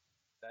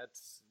 That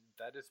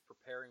is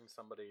preparing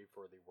somebody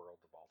for the world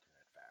of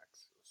alternate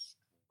facts,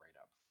 straight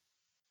up.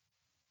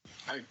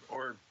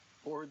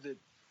 Or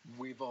that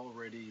we've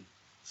already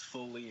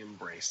fully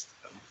embraced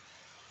them.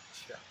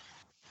 Yeah.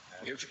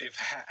 If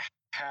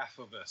half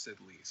of us at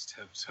least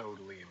have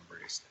totally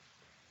embraced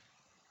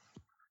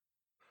it.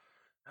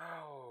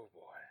 Oh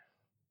boy.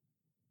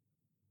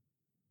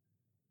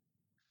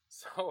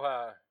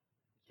 So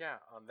yeah,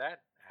 on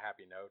that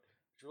happy note,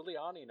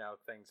 Giuliani now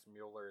thinks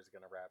Mueller is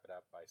going to wrap it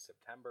up by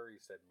September. He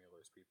said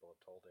Mueller's people have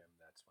told him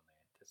that's when they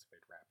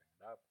anticipate wrapping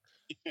it up.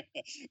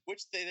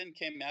 Which they then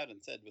came out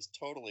and said was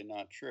totally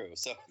not true.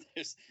 So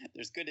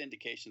there's good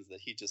indications that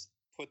he just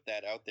put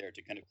that out there to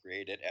kind of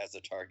create it as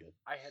a target.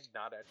 I had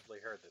not actually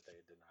heard that they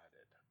had denied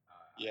it.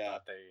 Yeah. I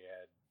thought they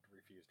had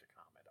refused to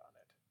comment on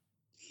it.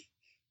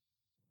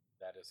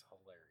 That is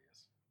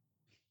hilarious.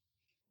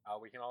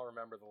 We can all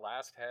remember the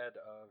last head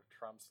of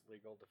Trump's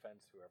legal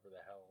defense, whoever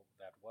the hell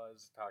that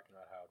was, talking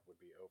about how it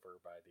would be over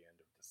by the end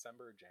of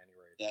December,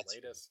 January at the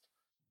latest.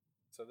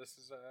 So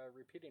this is a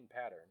repeating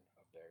pattern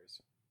of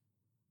theirs.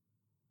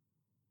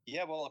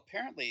 Yeah, well,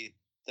 apparently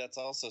that's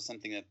also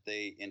something that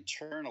they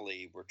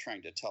internally were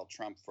trying to tell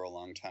Trump for a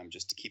long time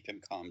just to keep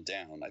him calmed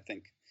down. I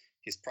think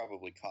he's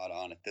probably caught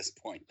on at this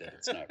point that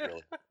it's not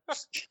really.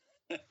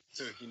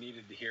 So he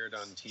needed to hear it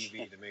on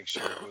TV to make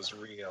sure it was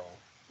real.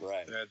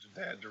 Right.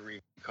 They had to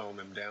calm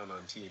him down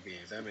on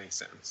TV. That makes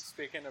sense.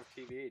 Speaking of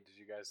TV, did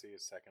you guys see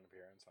his second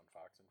appearance on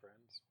Fox and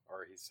Friends?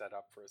 Or he set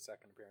up for a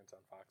second appearance on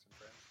Fox and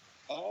Friends?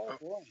 Oh,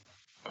 boy.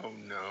 Oh,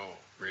 no.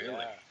 Really?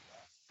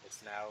 Yeah.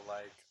 It's now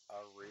like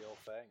a real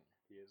thing.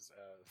 He is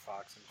a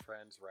Fox and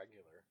Friends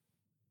regular.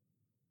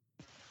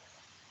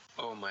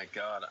 Oh my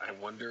God. I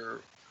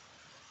wonder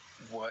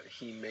what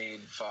he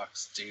made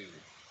Fox do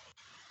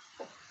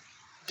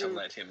to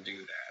let him do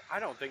that. I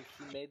don't think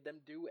he made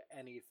them do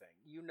anything.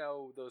 You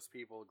know, those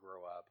people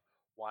grow up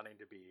wanting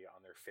to be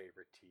on their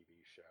favorite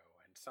TV show,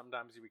 and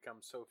sometimes you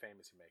become so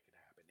famous you make it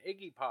happen.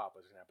 Iggy Pop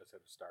was an episode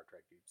of Star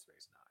Trek Deep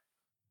Space Nine,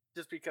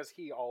 just because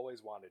he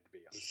always wanted to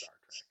be on Star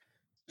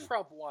Trek.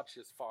 Trump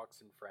watches Fox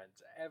and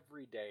Friends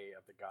every day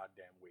of the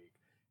goddamn week,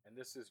 and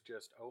this is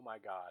just, oh my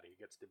God, he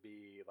gets to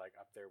be like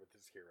up there with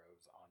his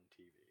heroes on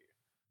TV.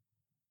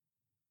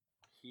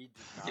 He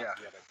did not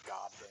get a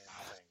goddamn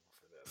thing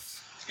for this.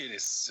 It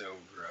is so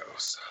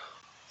gross.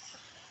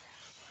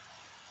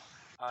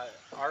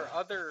 Our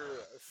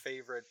other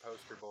favorite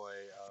poster boy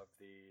of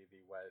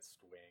the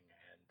West Wing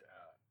and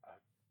a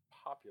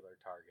popular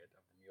target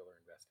of the Mueller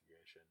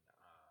investigation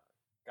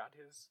got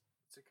his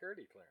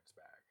security clearance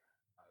back.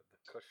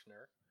 The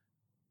Kushner.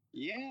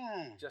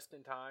 Yeah. Just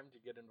in time to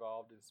get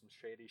involved in some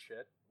shady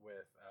shit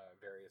with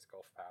various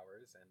Gulf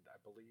powers, and I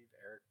believe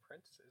Eric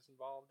Prince is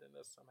involved in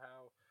this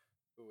somehow,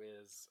 who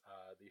is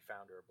the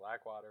founder of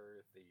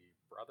Blackwater, the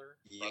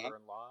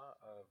brother-in-law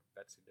of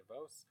Betsy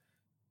DeVos,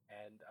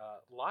 and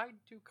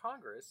lied to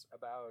Congress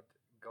about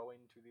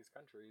going to these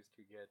countries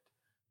to get,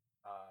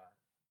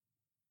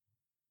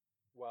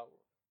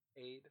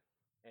 aid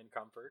and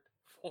comfort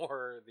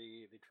for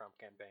the Trump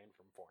campaign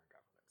from foreign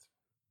governments.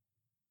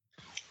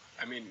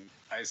 I mean,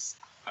 I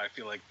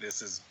feel like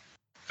this is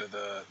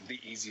the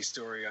easy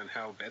story on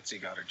how Betsy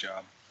got her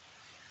job.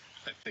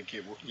 I think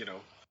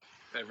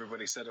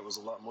everybody said it was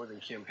a lot more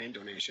than campaign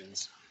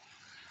donations.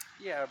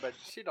 Yeah, but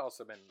she'd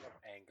also been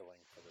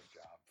angling for this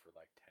job for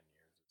like 10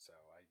 years or so.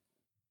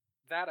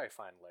 I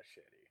find less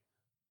shady.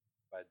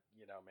 But,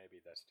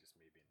 maybe that's just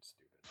me being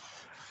stupid.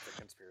 The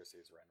conspiracy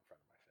is right in front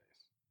of my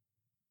face.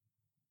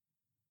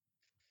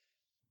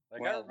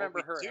 Like, I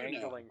remember her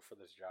angling for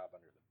this job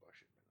under the Bush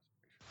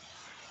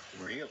administration.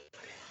 Really?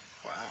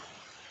 Wow.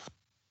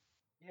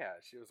 Yeah,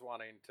 she was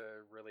wanting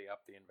to really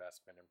up the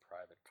investment in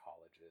private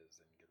colleges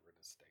and get rid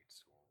of state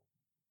school.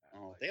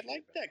 Oh, they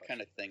like that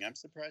kind of thing. I'm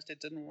surprised it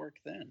didn't work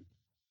then.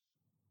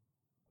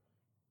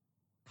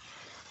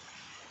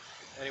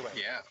 Anyway.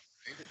 Yeah.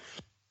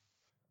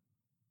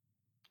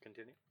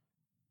 Continue.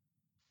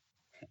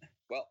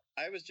 Well,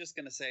 I was just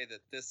going to say that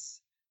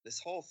this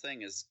whole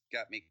thing has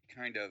got me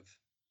kind of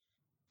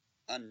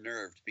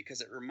unnerved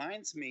because it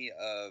reminds me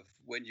of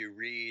when you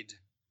read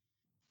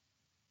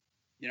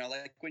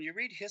like when you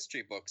read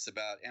history books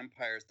about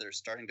empires that are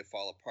starting to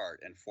fall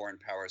apart and foreign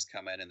powers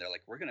come in and they're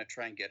like, we're going to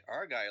try and get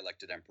our guy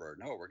elected emperor.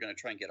 No, we're going to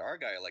try and get our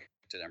guy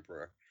elected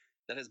emperor.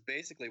 That is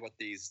basically what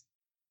the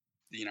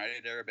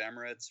United Arab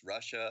Emirates,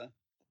 Russia,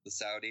 the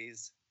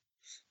Saudis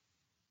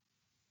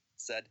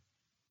said,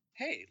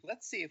 hey,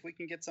 let's see if we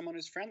can get someone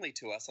who's friendly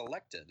to us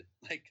elected.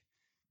 Like,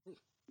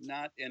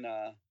 not in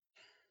a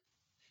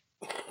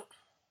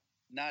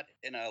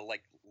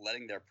like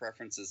letting their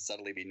preferences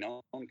subtly be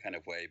known kind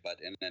of way,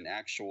 but in an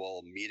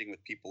actual meeting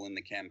with people in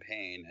the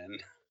campaign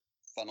and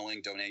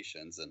funneling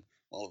donations and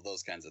all of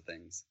those kinds of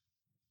things.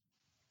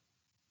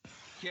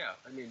 Yeah,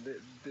 I mean,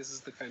 this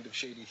is the kind of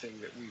shady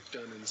thing that we've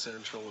done in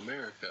Central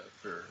America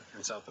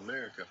in South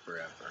America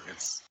forever.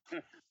 It's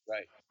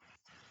right.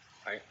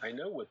 I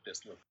know what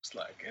this looks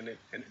like, and it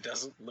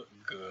doesn't look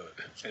good,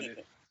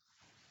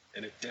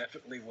 and it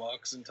definitely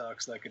walks and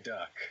talks like a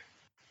duck.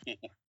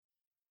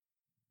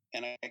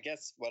 And I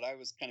guess what I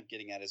was kind of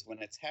getting at is when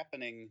it's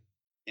happening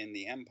in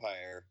the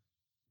empire,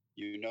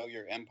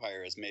 your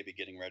empire is maybe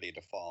getting ready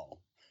to fall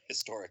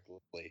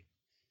historically.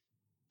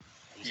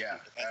 Yeah,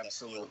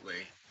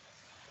 absolutely.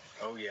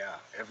 Oh yeah,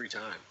 every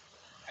time.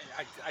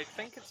 I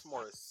think it's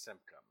more a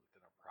symptom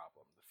than a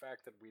problem. The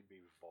fact that we'd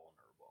be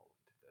vulnerable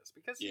to this,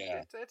 because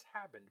it's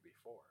happened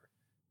before.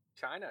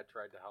 China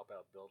tried to help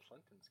out Bill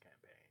Clinton's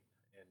campaign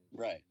in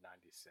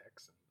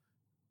 '96, and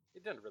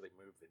it didn't really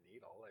move the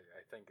needle.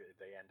 I think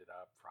they ended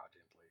up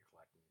fraudulently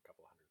collecting a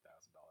couple $100,000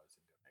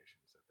 in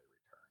donations that they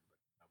returned,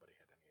 but nobody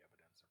had any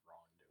evidence of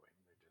wrongdoing.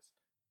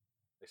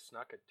 They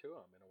snuck it to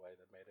them in a way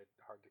that made it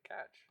hard to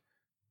catch.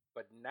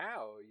 But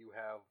now you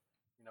have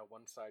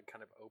one side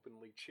kind of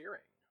openly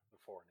cheering the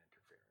foreign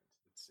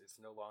interference. It's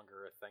no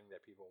longer a thing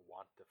that people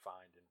want to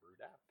find and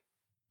root out.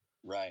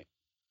 Right.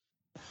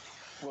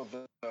 Well,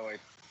 though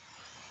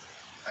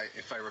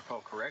if I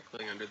recall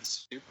correctly, under the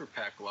Super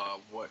PAC law,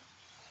 what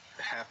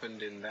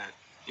happened in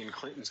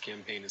Clinton's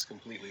campaign is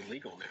completely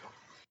legal now.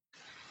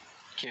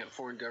 Can't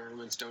foreign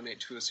governments donate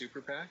to a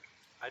Super PAC?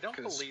 I don't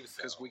believe so.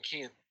 Because we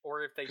can't.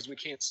 Or if they, because we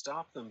can't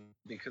stop them,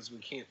 because we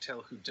can't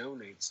tell who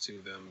donates to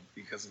them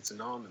because it's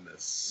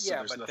anonymous.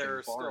 Yeah, so but there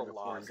are still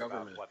laws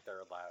about what they're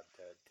allowed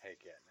to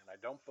take in, and I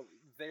don't believe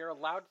they are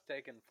allowed to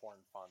take in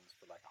foreign funds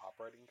for like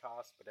operating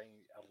costs, but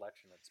any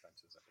election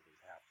expenses, I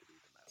believe, have to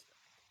be domestic.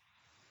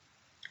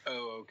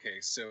 Oh, okay.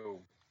 So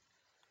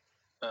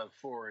a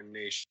foreign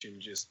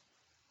nation just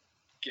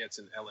gets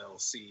an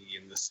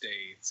LLC in the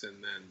States and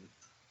then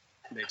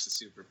makes a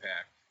Super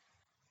PAC.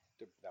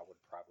 That would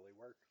probably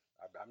work.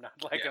 I'm not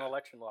like an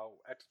election law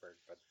expert,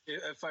 but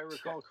if I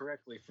recall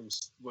correctly from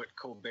what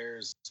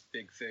Colbert's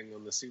big thing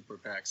on the Super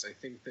PACs, I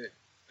think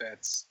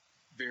that's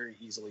very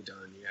easily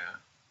done. Yeah,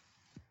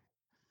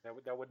 that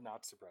would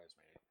not surprise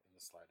me in the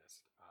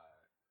slightest.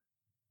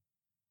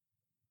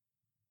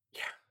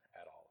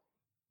 At all.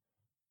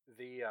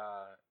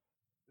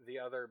 The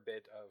other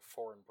bit of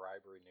foreign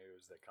bribery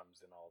news that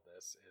comes in all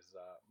this is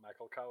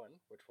Michael Cohen,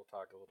 which we'll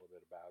talk a little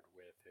bit about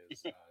with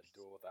his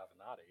duel with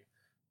Avenatti.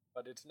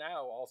 But it's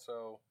now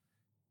also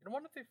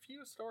one of the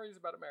few stories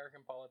about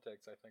American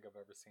politics I think I've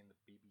ever seen the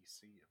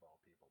BBC, of all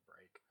people,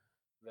 break.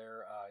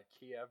 Their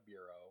Kiev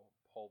bureau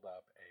pulled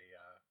up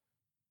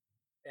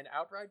an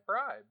outright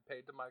bribe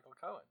paid to Michael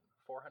Cohen,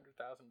 $400,000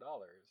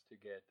 to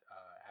get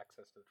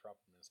access to the Trump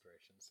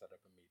administration, set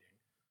up a meeting.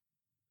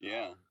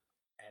 Yeah.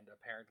 And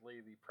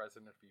apparently the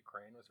president of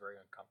Ukraine was very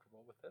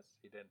uncomfortable with this.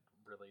 He didn't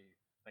really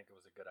think it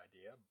was a good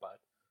idea,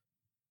 but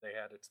they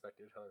had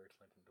expected Hillary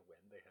Clinton to win.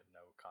 They had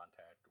no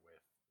contact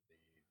with the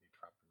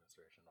Trump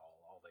administration.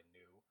 All they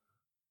knew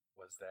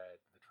was that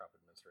the Trump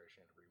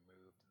administration had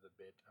removed the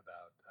bit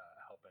about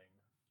helping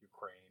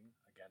Ukraine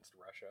against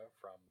Russia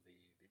from the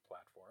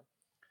platform.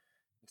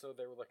 And so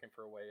they were looking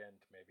for a way in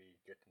to maybe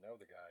get to know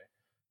the guy,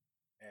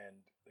 and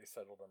they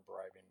settled on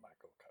bribing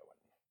Michael Cohen.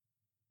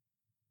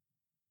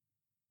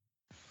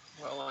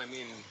 Well, I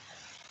mean,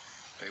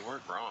 they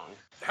weren't wrong.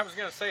 I was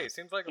going to say, it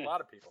seems like a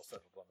lot of people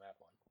settled on that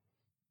one.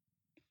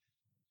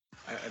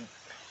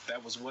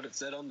 That was what it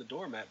said on the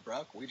doormat,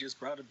 Brock. We just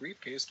brought a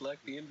briefcase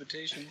like the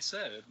invitation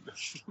said.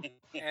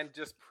 And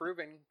just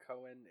proving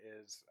Cohen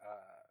is,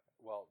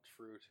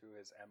 true to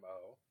his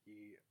MO,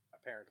 he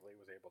apparently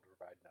was able to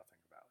provide nothing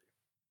of value.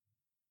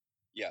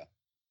 Yeah.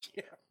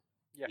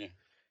 Yeah.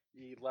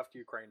 He left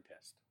Ukraine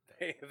pissed.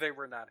 They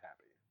were not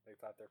happy. They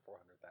thought their $400,000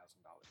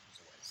 was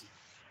a waste.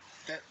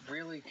 That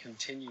really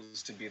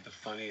continues to be the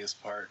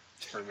funniest part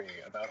for me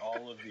about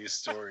all of these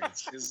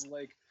stories is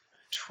like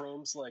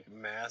Trump's like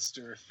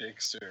master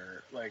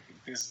fixer, like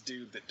this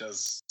dude that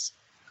does,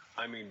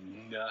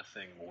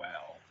 nothing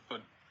well,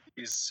 but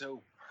is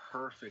so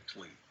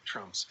perfectly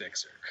Trump's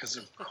fixer. Because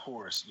of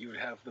course you would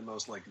have the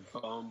most like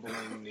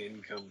bumbling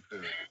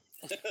nincompoop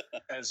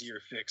as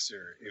your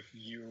fixer if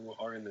you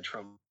are in the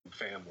Trump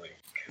family,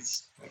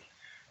 because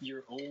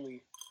you're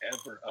only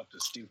ever up to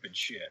stupid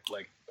shit.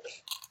 Like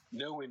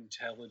no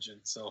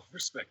intelligent,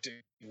 self-respecting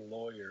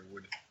lawyer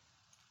would,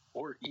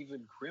 or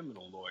even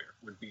criminal lawyer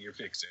would be your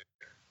fixer.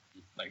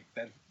 Like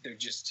that, they're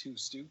just too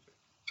stupid.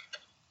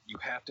 you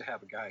have to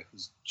have a guy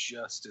who's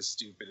just as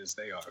stupid as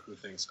they are, who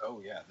thinks,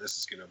 oh yeah, this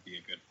is going to be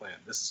a good plan.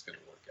 This is going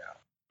to work out.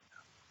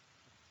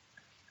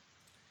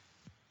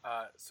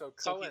 So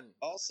So he Cohen.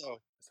 also,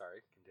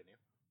 Sorry, continue.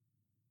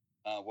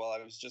 well,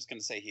 I was just going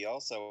to say he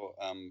also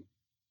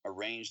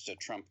arranged a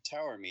Trump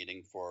Tower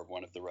meeting for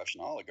one of the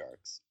Russian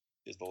oligarchs.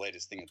 Is the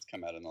latest thing that's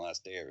come out in the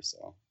last day or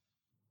so.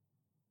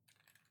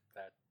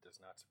 That does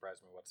not surprise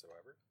me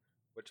whatsoever.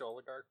 Which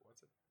oligarch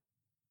was it?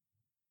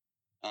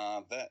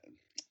 That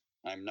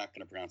I'm not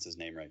going to pronounce his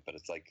name right, but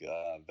it's like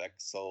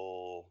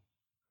Vexel.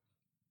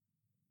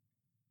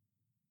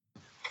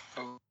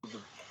 Oh, the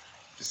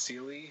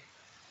Vasily?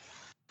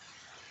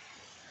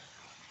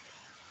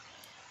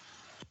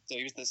 So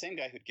he was the same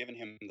guy who'd given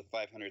him the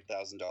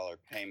 $500,000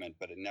 payment,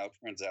 but it now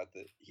turns out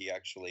that he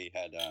actually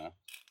had,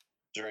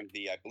 during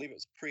the, I believe it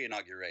was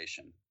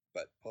pre-inauguration,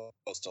 but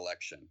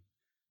post-election,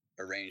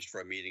 arranged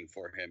for a meeting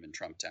for him in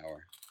Trump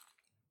Tower.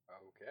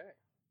 Okay.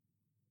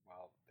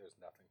 Well, there's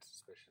nothing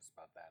suspicious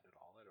about that at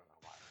all. I don't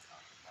know why it's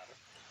talking about it.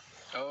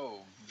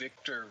 Oh,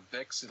 Victor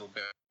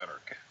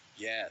Vexelberg.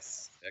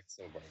 Yes,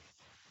 Vexelberg.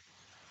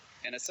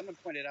 And as someone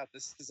pointed out,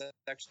 this is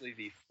actually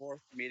the fourth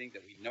meeting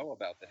that we know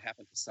about that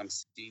happened to some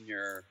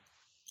senior,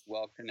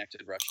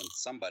 well-connected Russian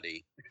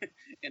somebody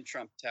in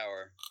Trump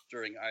Tower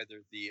during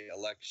either the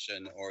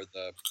election or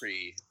the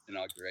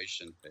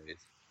pre-inauguration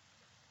phase.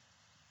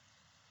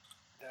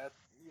 That,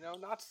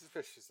 not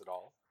suspicious at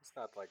all. It's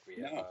not like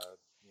we have a,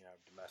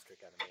 domestic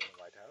enemy in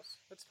the White House.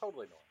 It's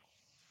totally normal.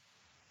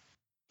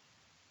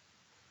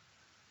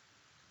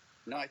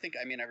 No, I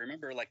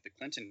remember like the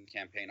Clinton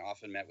campaign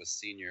often met with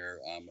senior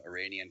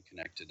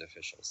Iranian-connected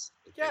officials.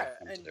 Yeah,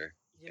 and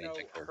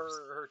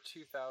her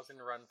 2000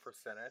 run for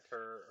Senate,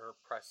 her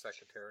press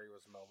secretary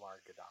was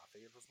Muammar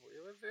Gaddafi. It was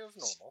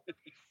normal.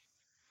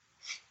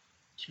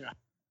 Yeah.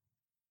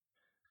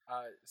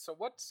 So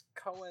what's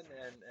Cohen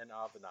and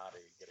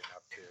Avenatti getting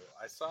up to?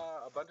 I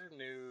saw a bunch of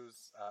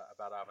news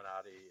about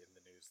Avenatti in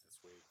the news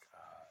this week.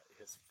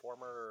 His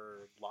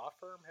former law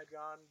firm had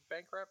gone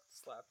bankrupt,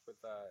 slapped with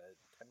a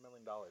 $10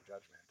 million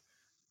judgment.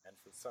 And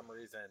for some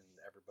reason,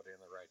 everybody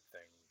on the right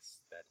thinks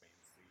that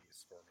means the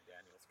Stormy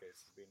Daniels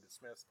case is being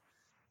dismissed.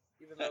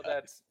 Even though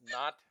that's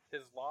not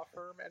his law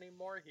firm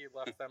anymore, he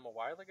left them a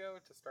while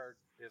ago to start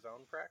his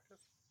own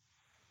practice.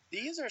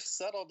 These are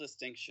subtle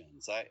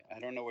distinctions. I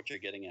don't know what you're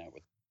getting at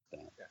with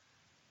that.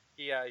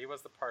 Yeah. He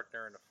was the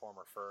partner in a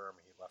former firm.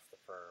 He left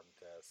the firm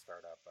to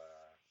start up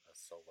a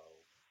solo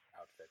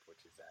outfit,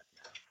 which he's at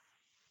now.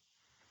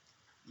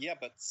 Yeah,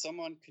 but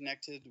someone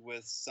connected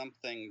with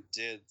something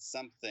did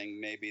something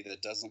maybe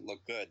that doesn't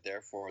look good.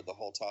 Therefore, the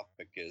whole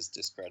topic is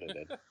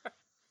discredited.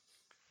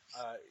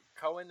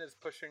 Cohen is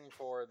pushing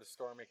for the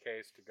Stormy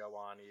case to go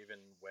on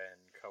even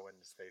when Cohen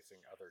is facing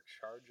other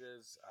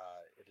charges.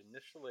 It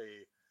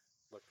initially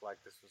looked like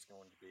this was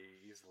going to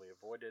be easily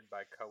avoided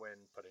by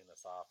Cohen, putting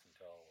this off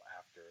until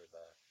after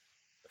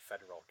the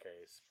federal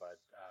case. But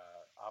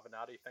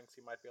Avenatti thinks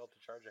he might be able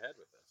to charge ahead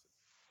with this,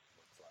 it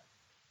looks like.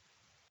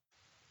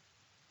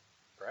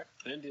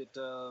 Correct? And it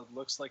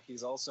looks like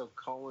he's also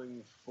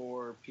calling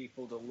for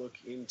people to look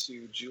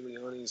into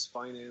Giuliani's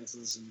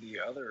finances and the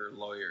other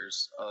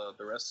lawyers,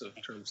 the rest of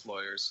Trump's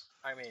lawyers.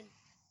 I mean,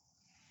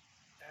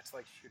 that's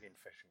like shooting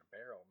fish in a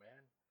barrel, man.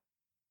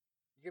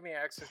 You give me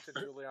access to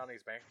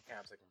Giuliani's bank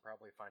accounts, I can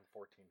probably find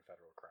 14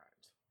 federal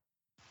crimes.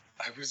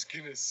 I was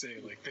going to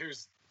say,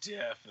 there's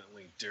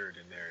definitely dirt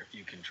in there if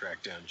you can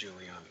track down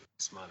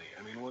Giuliani's money.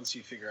 I mean, once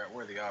you figure out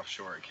where the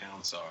offshore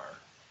accounts are,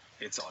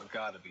 it's all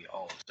got to be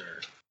all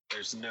dirt.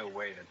 There's no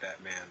way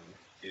that man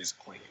is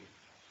clean.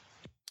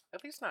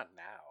 At least not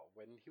now.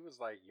 When he was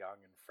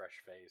young and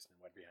fresh-faced and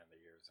went behind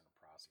the ears and a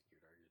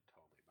prosecutor, you'd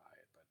totally buy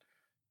it. But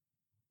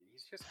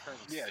he's just turned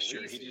Yeah,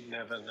 sure. He sleazy didn't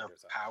have enough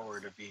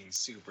power to be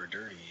super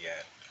dirty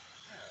yet.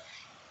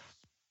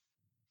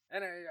 Yeah.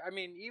 And I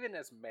mean, even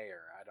as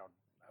mayor,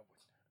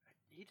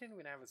 he didn't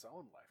even have his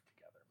own life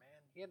together, man.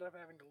 He ended up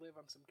having to live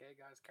on some gay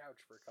guy's couch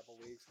for a couple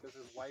weeks because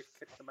his wife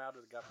kicked him out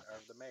of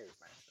the mayor's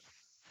mansion.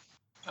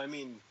 I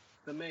mean,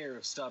 the mayor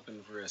of Stop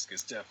and Frisk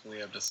is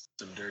definitely up to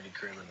some dirty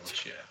criminal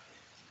shit.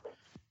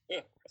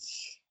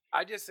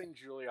 I just think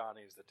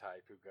Giuliani's the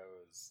type who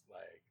goes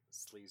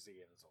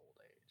sleazy in his old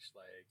age.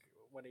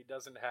 When he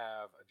doesn't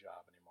have a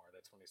job anymore,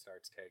 that's when he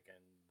starts taking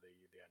the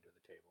under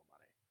the table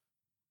money.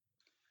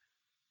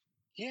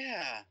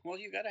 Yeah, well,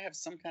 you got to have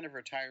some kind of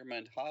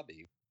retirement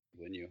hobby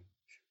when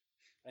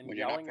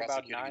yelling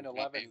about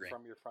 9/11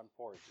 from your front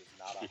porch is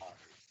not a hobby.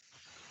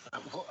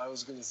 Well, I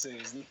was going to say,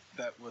 isn't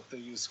that what they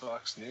use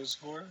Fox News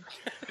for?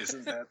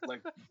 Isn't that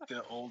like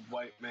the old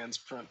white man's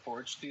front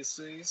porch these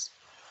days?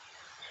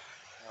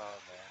 Oh,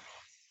 man.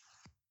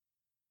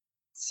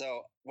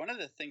 So one of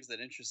the things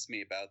that interests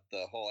me about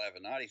the whole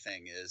Avenatti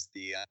thing is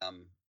the,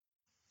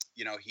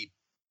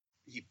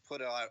 he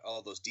put out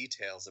all those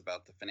details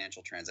about the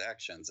financial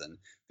transactions, and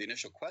the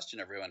initial question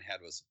everyone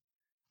had was,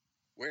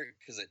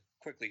 because it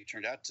quickly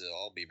turned out to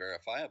all be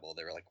verifiable.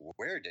 They were like,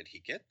 where did he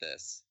get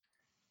this?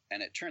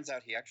 And it turns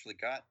out he actually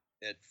got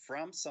it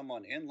from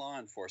someone in law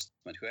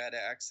enforcement who had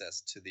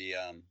access to the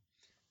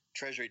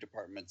Treasury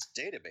Department's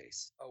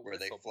database A where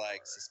they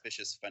flag whistleblower.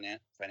 suspicious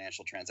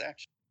financial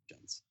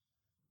transactions.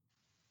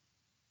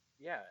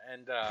 Yeah,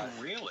 and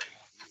Really?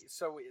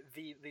 so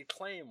the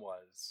claim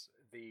was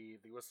the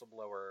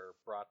whistleblower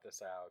brought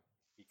this out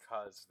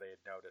because they had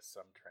noticed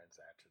some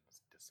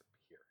transactions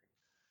disappearing.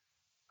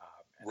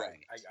 And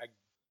Right.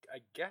 I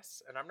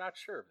guess, and I'm not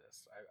sure of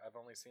this. I've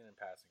only seen in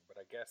passing, but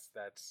I guess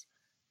that's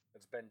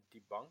been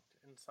debunked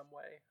in some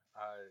way.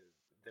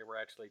 They were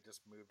actually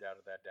just moved out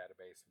of that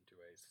database into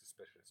a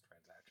suspicious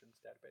transactions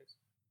database.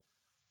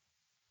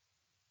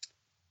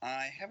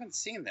 I haven't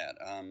seen that.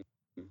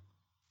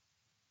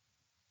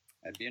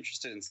 I'd be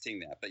interested in seeing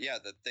that. But yeah,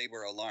 that they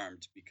were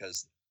alarmed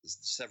because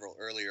several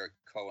earlier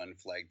Cohen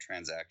flagged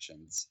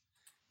transactions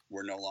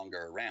were no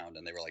longer around,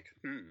 and they were like,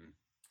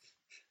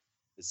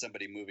 is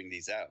somebody moving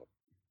these out?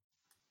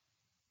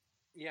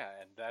 Yeah,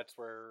 and that's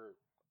where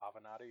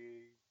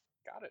Avenatti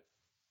got it,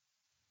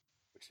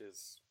 which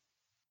is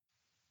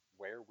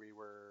where we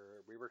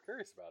were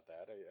curious about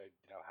that.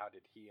 How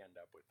did he end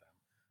up with them?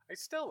 I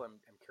still am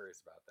curious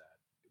about that.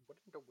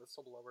 Wouldn't a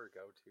whistleblower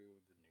go to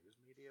the news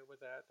media with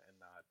that and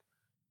not?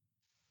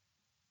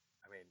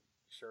 I mean,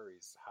 sure,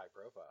 he's high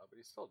profile, but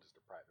he's still just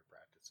a private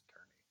practice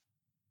attorney.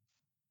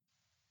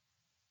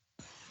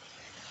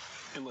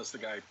 Unless the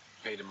guy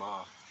paid him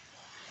off.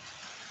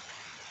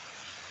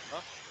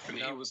 Well, I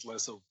mean, he was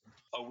less a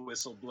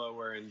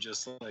whistleblower and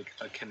just like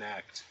a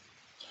connect.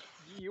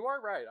 You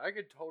are right. I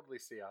could totally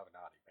see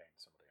Avenatti paying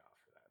somebody off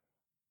for that.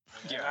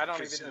 And Yeah, I don't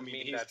 'cause, even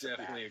mean he's that's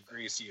definitely a bad thing.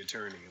 greasy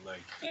attorney.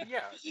 Like,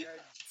 Yeah,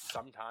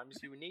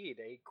 sometimes you need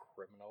a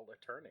criminal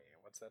attorney.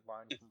 What's that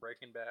line from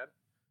Breaking Bad?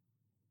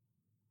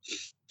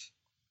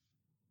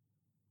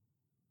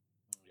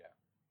 Yeah.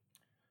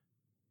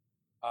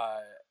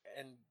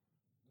 And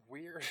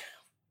we're,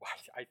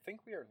 I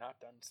think we are not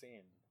done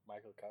seeing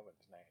Michael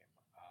Cohen's name.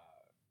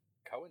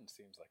 Cohen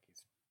seems like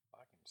he's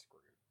fucking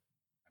screwed.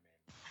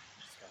 I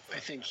mean, I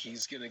think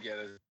he's going to get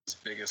as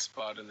big a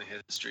spot in the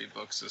history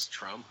books as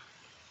Trump.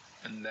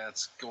 And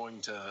that's going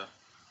to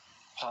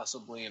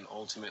possibly and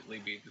ultimately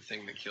be the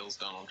thing that kills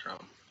Donald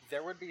Trump.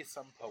 There would be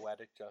some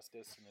poetic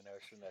justice in the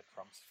notion that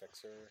Trump's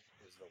fixer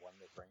is the one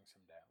that brings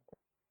him down.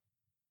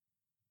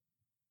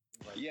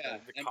 Like Yeah,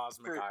 the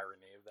cosmic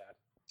irony of that.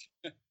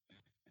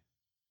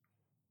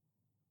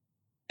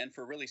 And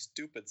for really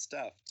stupid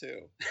stuff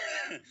too.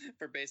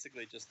 For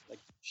basically just like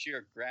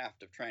sheer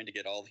graft of trying to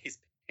get all these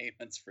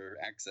payments for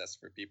access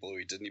for people who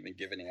he didn't even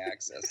give any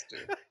access to.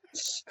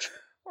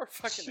 Or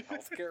fucking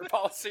healthcare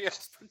policy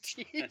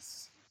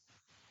expertise.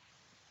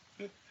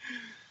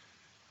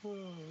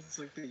 Oh, it's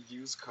like the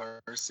used car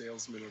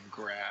salesman of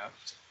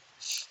graft.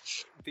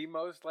 The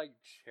most like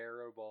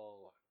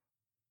charitable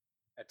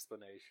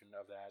explanation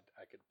of that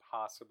I could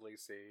possibly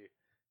see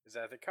is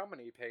that the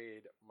company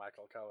paid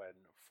Michael Cohen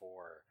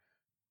for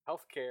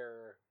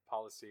healthcare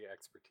policy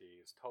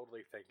expertise,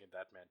 totally thinking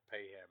that meant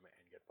pay him and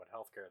get what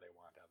healthcare they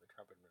want out of the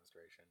Trump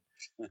administration.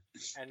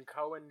 And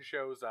Cohen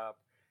shows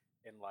up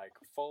in like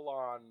full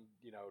on,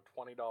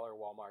 $20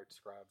 Walmart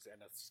scrubs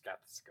and a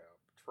stethoscope,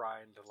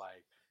 trying to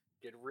like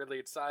get really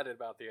excited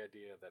about the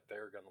idea that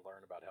they're going to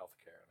learn about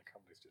healthcare, and the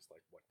company's just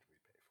like, what can we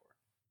pay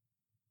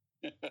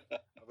for?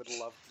 I would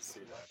love to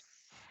see that.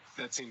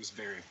 That seems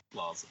very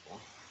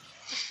plausible.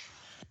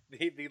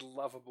 The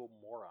lovable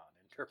moron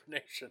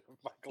interpretation of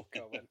Michael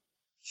Cohen.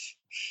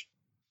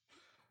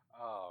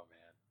 Oh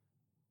man!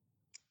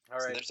 All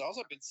right. So there's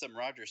also been some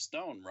Roger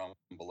Stone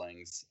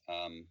rumblings.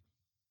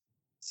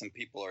 Some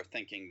people are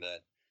thinking that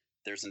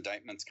there's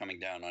indictments coming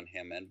down on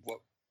him, and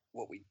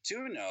what we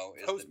do know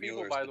is those that people,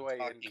 Mueller's by been the way,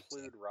 talking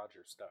include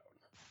Roger Stone.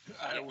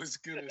 I was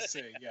gonna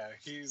say, yeah,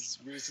 he's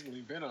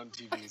recently been on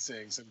TV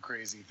saying some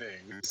crazy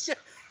things. Yeah,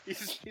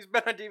 he's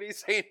been on TV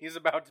saying he's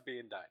about to be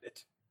indicted.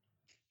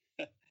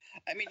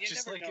 I mean, you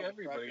just never like know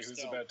everybody Roger who's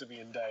Stone. about to be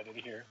indicted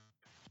here.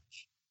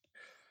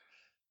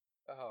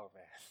 Oh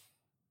man,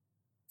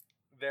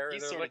 they're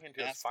He's sort of looking into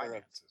his master of-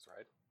 finances,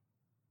 right?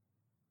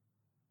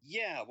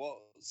 Yeah,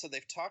 well, so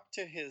they've talked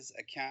to his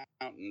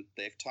accountant.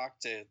 They've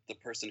talked to the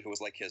person who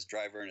was like his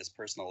driver and his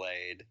personal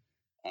aide.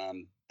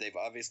 They've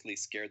obviously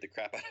scared the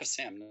crap out of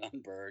Sam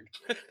Nunberg.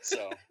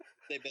 So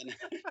they've been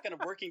kind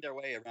of working their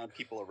way around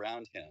people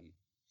around him.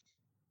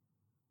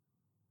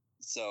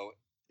 So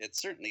it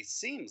certainly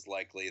seems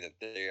likely that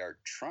they are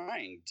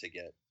trying to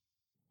get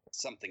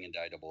something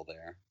indictable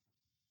there.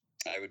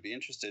 I would be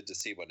interested to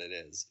see what it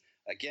is.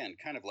 Again,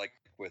 kind of like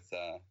with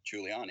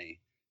Giuliani,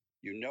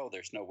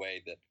 there's no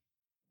way that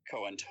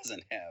Cohen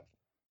doesn't have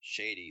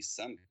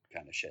some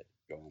kind of shit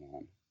going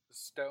on.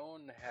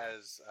 Stone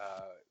has,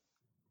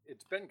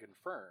 it's been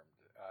confirmed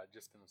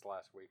just in this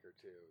last week or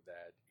two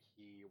that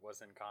he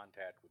was in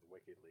contact with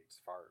WikiLeaks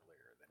far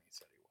earlier than he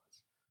said he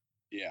was.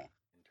 Yeah.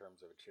 In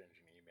terms of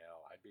exchanging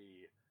email, I'd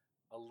be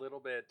a little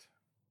bit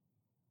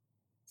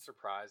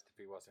surprised if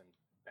he wasn't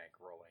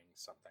bankrolling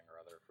something or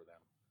other for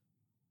them.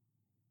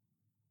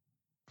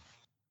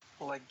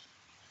 Like,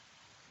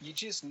 you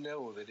just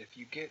know that if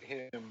you get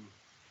him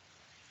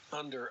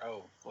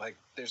like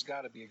there's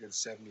got to be a good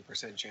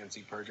 70% chance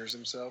he perjures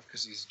himself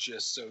because he's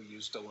just so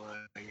used to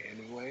lying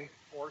anyway.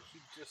 Or he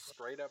just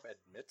straight up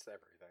admits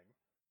everything.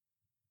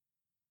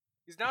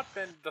 He's not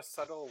been the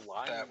subtle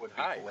lying That would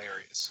be type.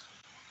 hilarious.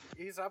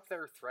 He's up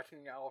there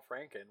threatening Al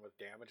Franken with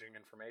damaging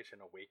information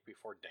a week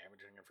before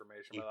damaging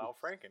information with Al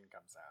Franken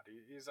comes out.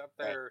 He's up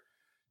there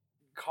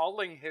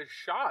calling his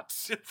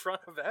shots in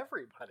front of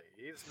everybody.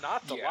 He's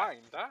not the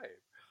lying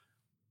type.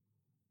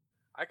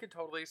 I could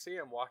totally see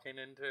him walking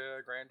into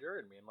a grand jury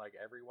and being like,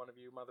 every one of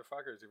you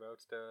motherfuckers who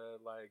votes to,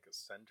 like,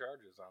 send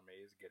charges on me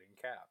is getting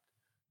capped.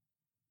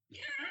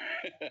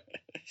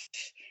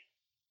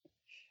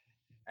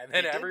 And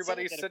then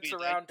everybody sits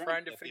around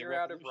trying to figure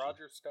out if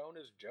Roger Stone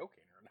is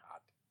joking or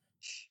not.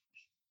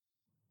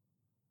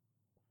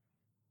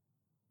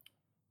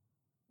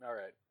 All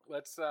right,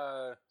 let's,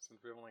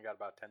 since we've only got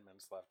about 10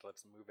 minutes left,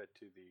 let's move it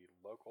to the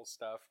local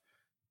stuff,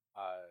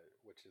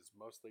 which is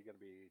mostly going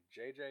to be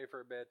JJ for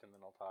a bit, and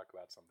then I'll talk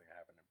about something that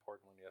happened in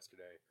Portland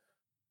yesterday.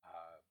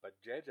 But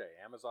JJ,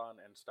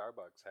 Amazon and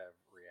Starbucks have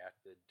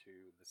reacted to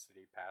the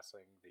city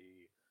passing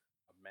the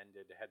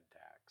amended head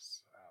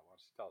tax. Why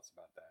don't you tell us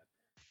about that?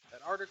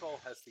 That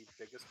article has the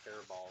biggest pair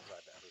of balls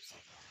I've ever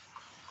seen.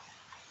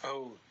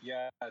 Oh,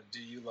 yeah. Do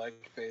you like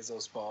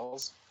Bezos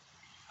balls?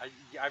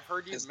 I've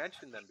heard you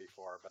mention them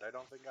before, but I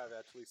don't think I've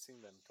actually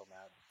seen them until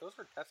now. Those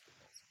are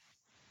testicles.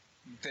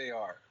 They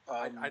are.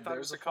 I thought it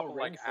was a couple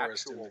like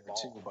actual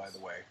balls too, by the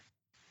way.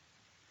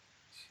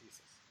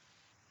 Jesus.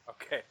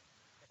 Okay.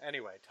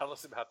 Anyway, tell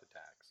us about the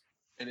tax.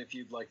 And if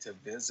you'd like to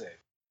visit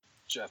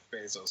Jeff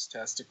Bezos'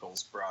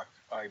 testicles, Brock,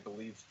 I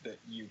believe that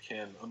you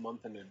can, a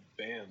month in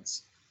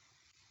advance,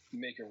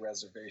 make a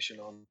reservation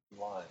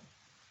online.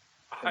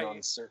 And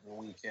on certain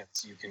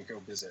weekends, you can go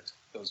visit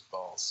those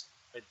balls.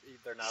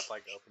 They're not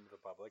like open to the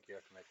public. You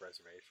have to make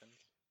reservations.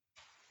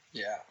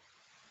 Yeah.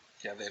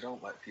 Yeah, they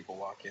don't let people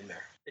walk in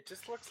there. It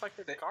just looks like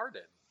a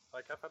garden.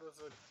 Like I thought it was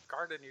a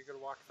garden you could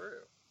walk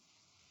through.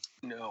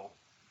 No,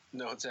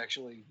 it's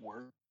actually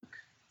work.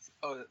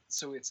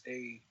 So it's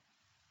a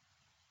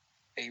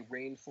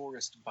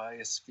rainforest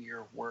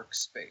biosphere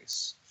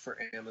workspace for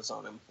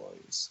Amazon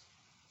employees.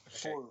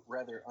 Okay.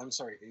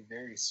 A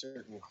very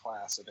certain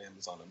class of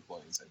Amazon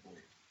employees, I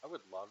believe. I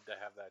would love to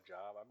have that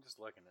job. I'm just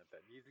looking at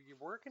that. You're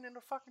working in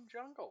a fucking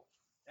jungle.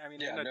 I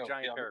mean, in a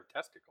giant pair of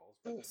testicles,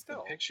 but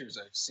still. The pictures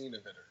I've seen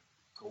of it are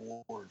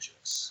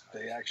gorgeous.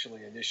 They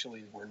actually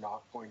initially were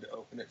not going to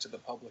open it to the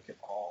public at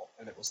all,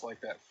 and it was like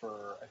that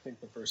for, I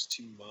think, the first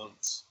 2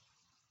 months,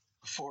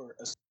 before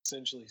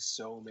essentially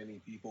so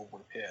many people were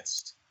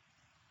pissed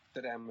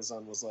that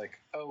Amazon was like,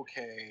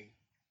 okay,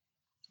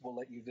 we'll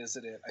let you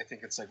visit it. I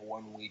think it's like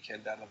one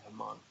weekend out of the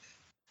month.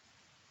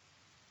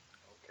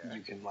 Okay.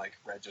 You can like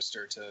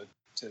register to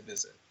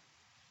visit.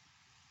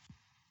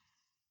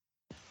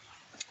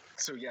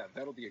 So yeah,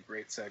 that'll be a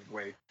great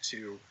segue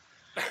to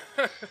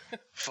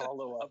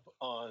follow up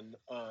on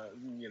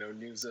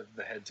news of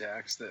the head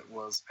tax that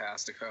was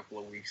passed a couple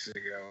of weeks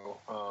ago.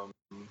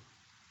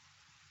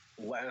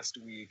 Last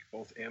week,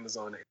 both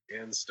Amazon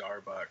and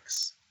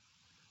Starbucks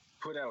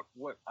put out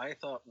what I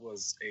thought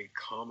was a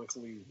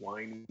comically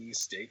whiny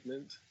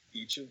statement,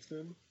 each of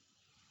them.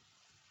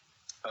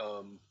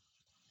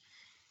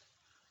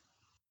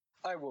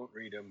 I won't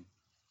read them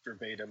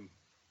verbatim,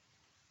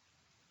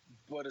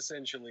 but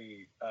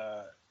essentially,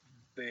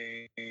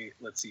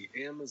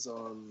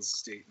 Amazon's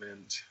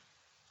statement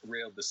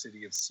railed the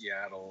city of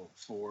Seattle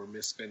for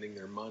misspending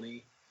their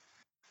money,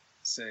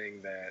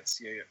 saying that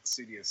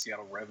city of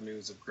Seattle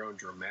revenues have grown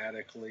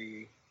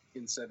dramatically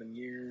in 7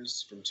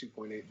 years, from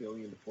 $2.8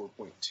 billion to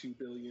 $4.2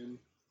 billion,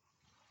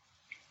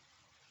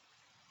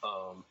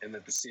 and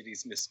that the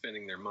city's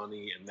misspending their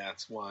money, and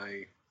that's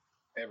why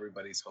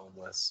everybody's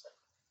homeless,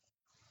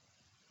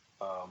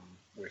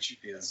 which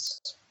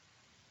is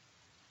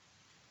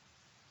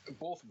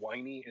both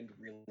whiny and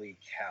really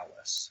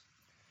callous.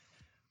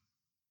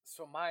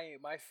 So my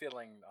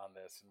feeling on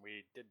this, and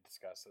we did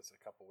discuss this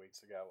a couple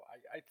weeks ago,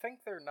 I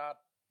think they're not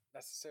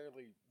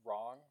necessarily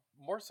wrong.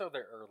 More so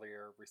their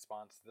earlier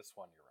response. This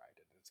one, you're right,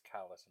 it's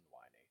callous and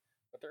whiny.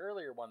 But the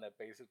earlier one that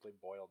basically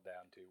boiled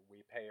down to,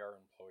 we pay our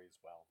employees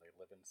well, they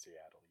live in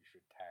Seattle, you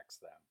should tax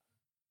them,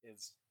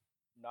 is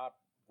not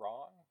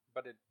wrong,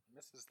 but it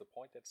misses the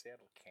point that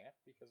Seattle can't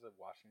because of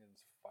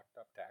Washington's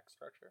fucked up tax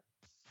structure.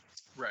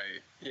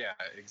 Right. Yeah,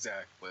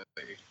 exactly.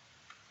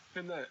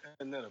 And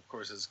that of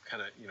course has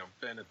kind of,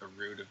 been at the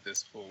root of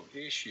this whole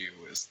issue,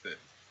 is that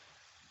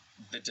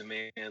the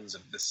demands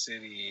of the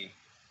city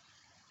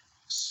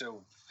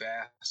so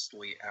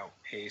vastly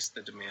outpace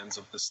the demands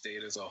of the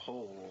state as a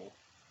whole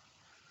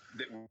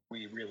that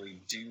we really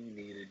do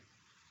need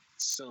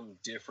some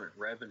different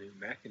revenue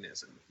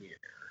mechanism here.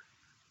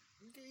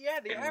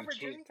 Yeah, the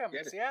average income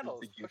in Seattle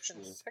is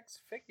pushing 6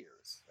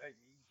 figures.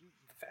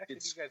 The fact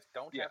that you guys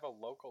don't have a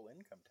local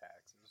income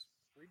tax is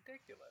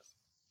ridiculous.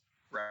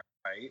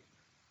 Right.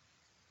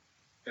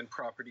 And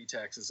property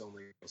taxes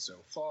only go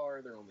so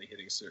far. They're only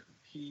hitting certain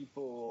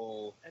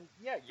people. And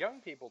yeah, young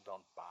people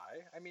don't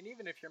buy. I mean,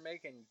 even if you're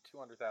making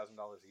 $200,000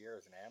 a year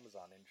as an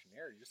Amazon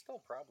engineer, you're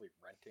still probably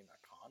renting a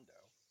condo.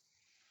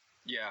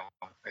 Yeah.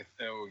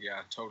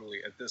 Yeah, totally.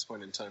 At this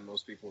point in time,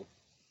 most people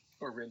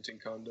are renting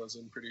condos,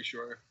 I'm pretty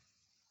sure.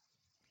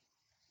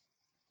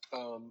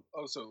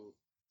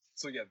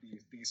 So yeah,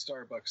 the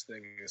Starbucks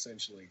thing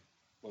essentially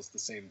was the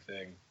same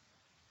thing.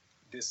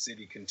 This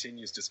city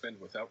continues to spend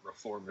without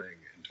reforming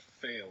and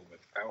fail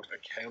without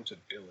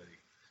accountability,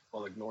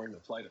 while ignoring the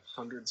plight of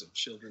hundreds of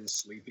children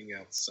sleeping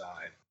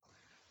outside.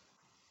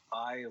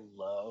 I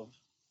love,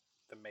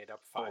 The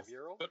made-up both,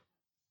 5-year-old? but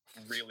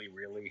really,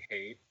 really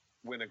hate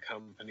when a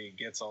company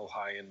gets all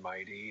high and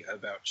mighty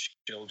about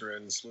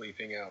children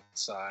sleeping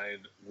outside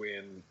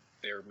when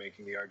they're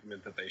making the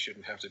argument that they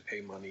shouldn't have to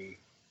pay money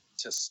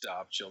to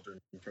stop children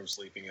from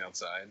sleeping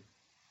outside.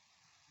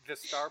 The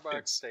Starbucks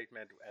It's-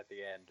 statement at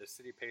the end, the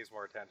city pays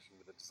more attention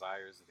to the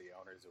desires of the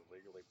owners of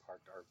legally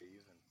parked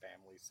RVs and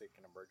families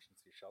seeking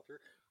emergency shelter.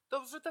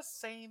 Those are the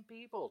same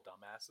people,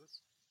 dumbasses.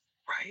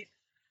 Right?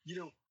 You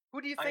know,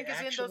 Who do you I think is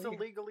in those actually-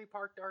 illegally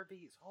parked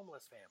RVs?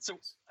 Homeless families. so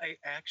I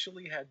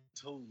actually had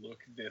to look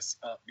this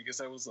up because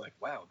I was like,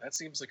 wow, that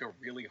seems like a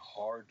really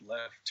hard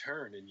left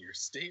turn in your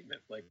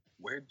statement. Like,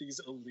 where'd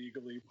these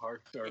illegally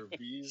parked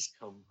RVs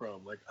come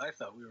from? Like, I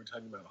thought we were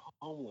talking about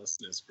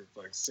homelessness, for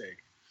fuck's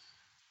sake.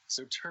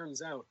 So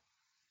turns out,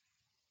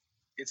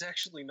 it's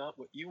actually not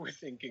what you were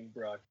thinking,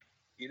 Brock.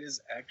 It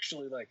is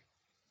actually like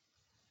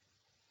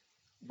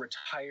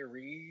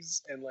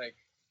retirees and like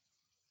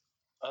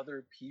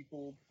other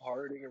people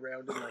partying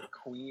around in like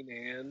Queen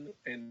Anne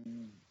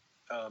and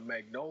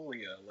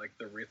Magnolia, like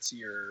the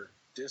ritzier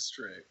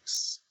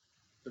districts,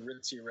 the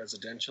ritzier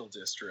residential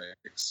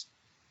districts,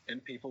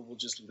 and people will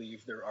just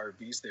leave their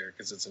RVs there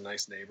because it's a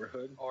nice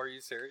neighborhood, Oh, are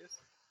you serious?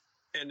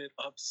 and it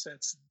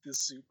upsets the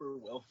super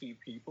wealthy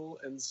people,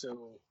 and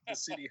so the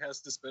city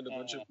has to spend a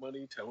bunch of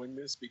money towing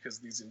this because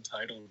these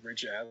entitled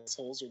rich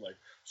assholes are like,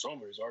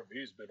 somebody's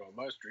RV's been on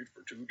my street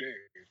for 2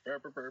 days, brr,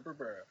 brr, brr, brr,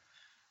 brr.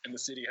 And the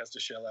city has to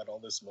shell out all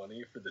this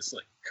money for this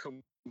like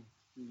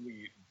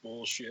complete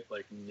bullshit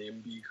like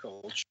NIMBY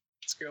culture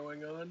that's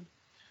going on.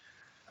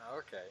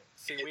 Okay.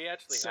 See, we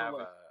actually So, have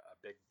like- a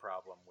big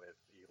problem with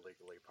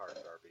illegally parked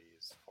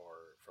RVs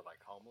for like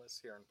homeless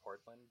here in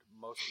Portland.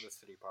 Most of the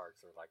city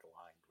parks are like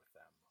aligned with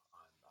them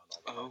on all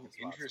the Oh, parking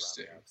spots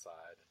interesting. around the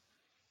outside. And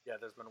yeah,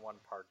 there's been one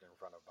parked in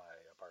front of my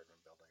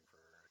apartment building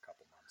for a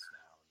couple months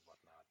now and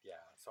whatnot.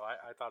 Yeah, so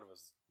I thought it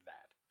was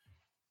that.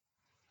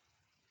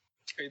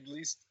 At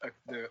least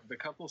the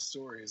couple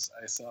stories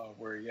I saw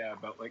were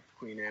about like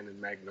Queen Anne and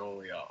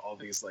Magnolia, all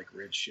these like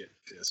rich shit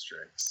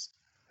districts.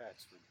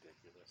 That's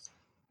ridiculous.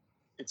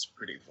 It's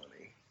pretty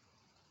funny.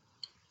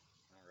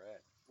 All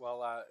right.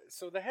 Well,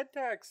 so the head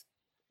tax,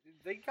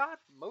 they got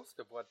most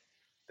of what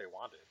they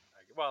wanted.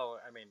 Well,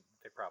 I mean,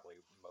 they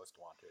probably most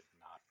wanted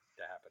not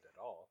to happen at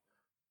all,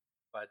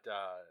 but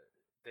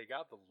they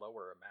got the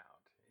lower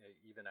amount,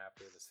 even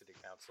after the city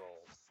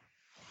council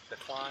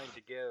declined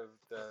to give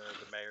the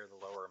mayor the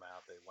lower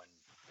amount. They went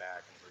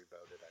back and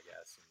revoted, I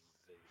guess,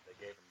 and they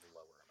gave him the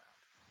lower amount.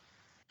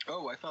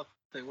 Oh, I thought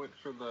they went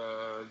for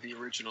the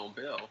original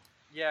bill.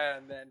 Yeah,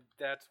 and then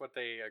that's what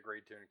they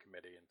agreed to in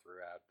committee and threw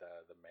out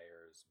the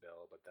mayor's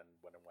bill. But then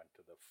when it went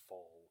to the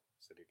full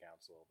city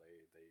council,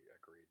 they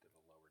agreed to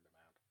the lowered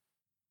amount.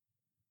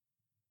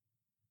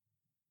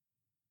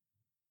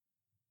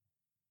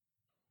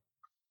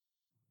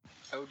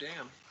 Oh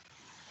damn.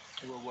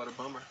 Well, what a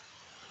bummer.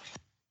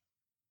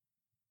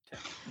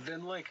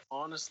 Then, like,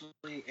 honestly,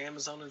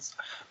 Amazon is,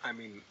 I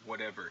mean,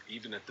 whatever.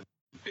 Even at the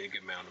big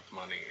amount of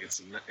money, it's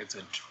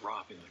a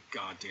drop in the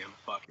goddamn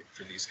bucket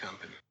for these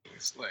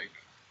companies. Like,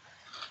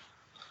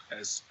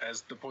 as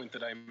the point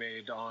that I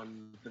made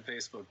on the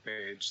Facebook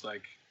page,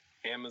 like,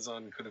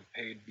 Amazon could have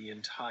paid the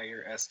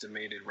entire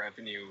estimated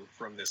revenue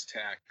from this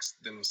tax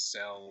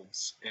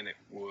themselves, and it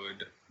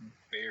would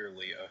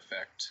barely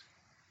affect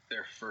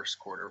their first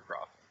quarter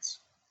profits.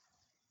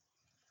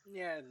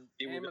 Yeah, and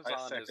It would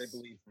Amazon affect, I is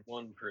believe,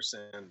 1%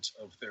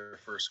 of their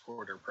first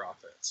quarter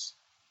profits.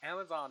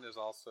 Amazon is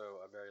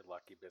also a very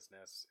lucky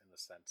business in the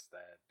sense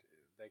that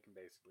they can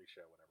basically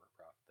show whatever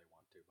profit they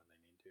want to when they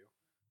need to.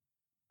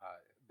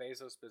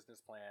 Bezos'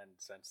 business plan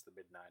since the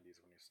mid 90s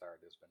when he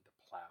started has been to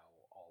plow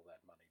all that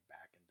money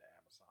back into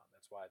Amazon.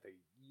 That's why they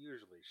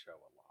usually show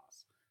a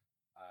loss.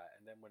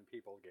 And then when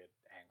people get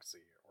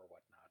angsty or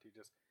whatnot, he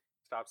just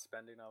stops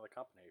spending on the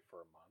company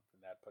for a month,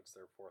 and that puts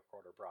their fourth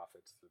quarter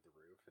profits through the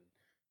roof, and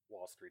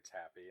Wall Street's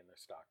happy and their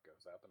stock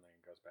goes up, and then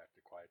it goes back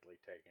to quietly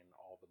taking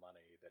all the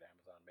money that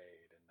Amazon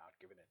made and not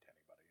giving it to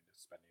anybody and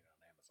just spending it on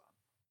Amazon.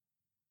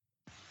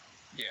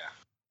 Yeah.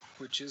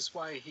 Which is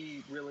why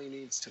he really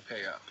needs to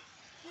pay up.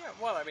 Yeah,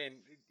 well, I mean,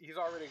 he's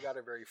already got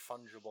a very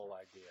fungible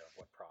idea of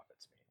what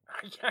profits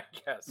mean. I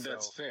guess.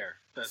 That's fair.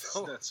 That's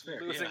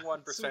fair. Losing yeah.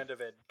 1%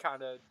 of it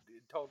kind of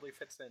totally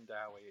fits into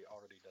how he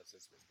already does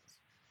his business.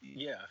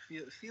 Yeah,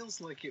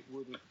 feels like it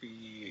wouldn't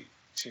be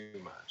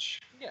too much.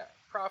 Yeah,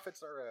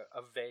 profits are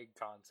a vague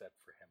concept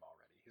for him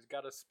already. He's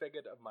got a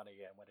spigot of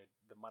money, and when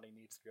the money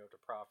needs to go to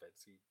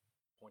profits, he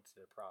points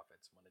it at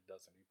profits. When it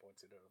doesn't, he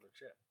points it at other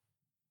shit.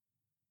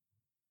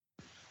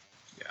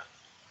 Yeah.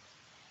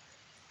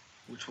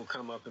 Which will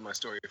come up in my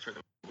story for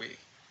the week.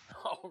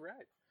 All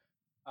right.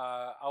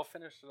 I'll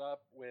finish it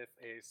up with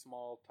a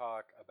small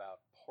talk about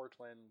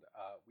Portland.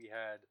 We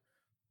had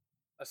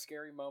a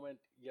scary moment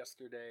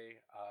yesterday.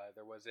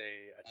 There was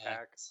a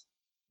attack.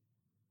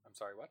 I'm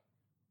sorry, what?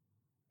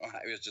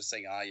 I was just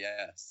saying,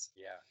 yes.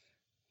 Yeah.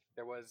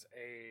 There was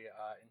a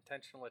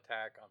intentional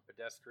attack on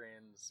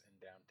pedestrians in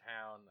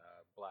downtown.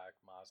 Black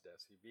Mazda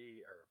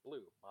SUV, or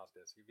blue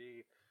Mazda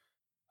SUV,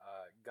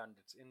 gunned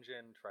its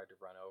engine, tried to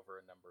run over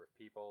a number of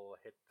people,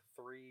 hit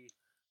 3,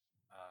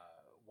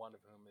 one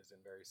of whom is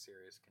in very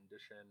serious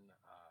condition,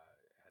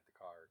 had the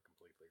car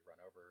completely run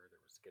over.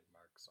 There were skid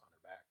marks on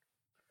her back.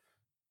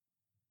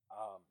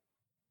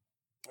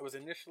 It was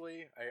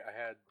initially, I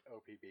had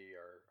OPB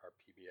or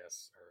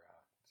PBS or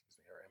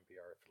our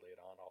NPR affiliate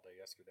on all day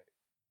yesterday,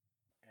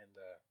 and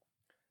the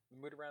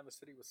mood around the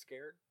city was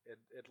scared.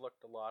 It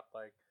looked a lot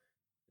like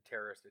the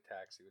terrorist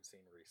attacks you had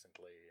seen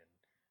recently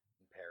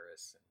in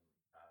Paris and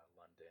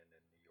London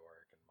and New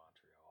York and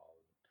Montreal,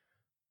 and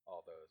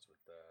all those with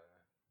the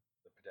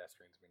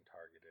pedestrians being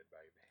targeted by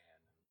a van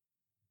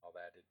and all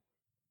that.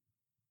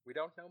 We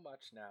don't know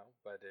much now,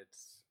 but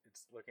it's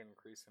looking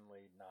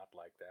increasingly not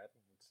like that.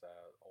 It's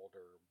an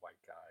older white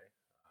guy.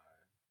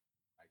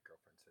 My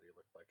girlfriend said he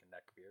looked like a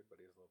neckbeard, but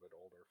he's a little bit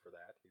older for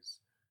that.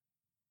 He's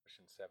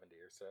pushing 70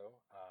 or so,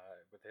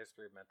 with a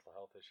history of mental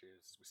health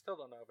issues. We still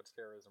don't know if it's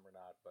terrorism or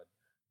not, but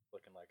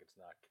looking like it's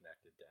not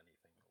connected to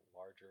anything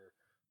larger.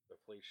 The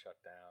police shut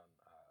down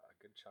a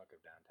good chunk of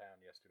downtown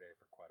yesterday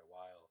for quite a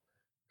while.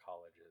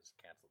 Colleges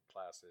canceled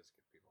classes,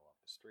 get people off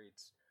the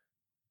streets.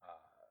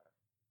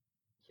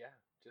 Yeah,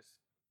 just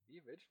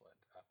be vigilant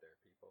out there,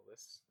 people.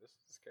 This is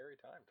a scary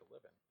time to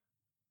live in.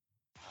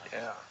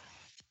 Yeah.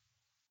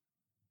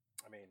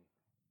 I mean,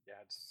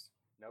 yeah, it's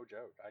no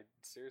joke. I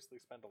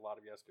seriously spent a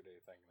lot of yesterday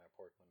thinking that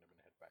Portland had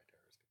been hit by a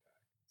terrorist attack.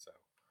 So,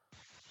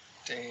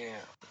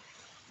 damn.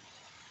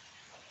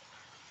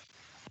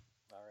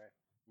 All right.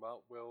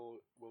 Well,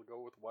 we'll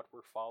go with what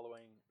we're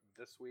following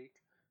this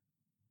week.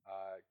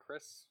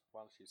 Chris,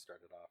 why don't you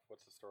start it off?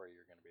 What's the story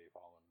you're going to be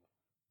following?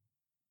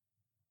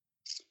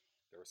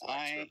 There was some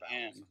extra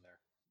vowels in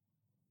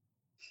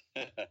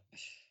there.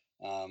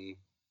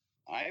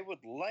 I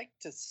would like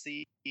to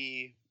see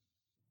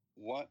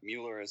what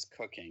Mueller is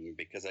cooking,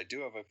 because I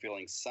do have a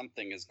feeling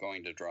something is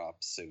going to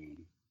drop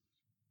soon.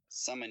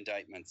 Some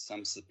indictment,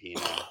 some subpoena,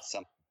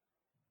 some.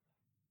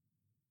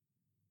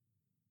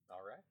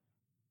 All right.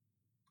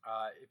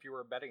 If you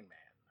were a betting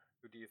man,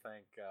 who do you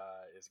think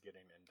is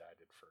getting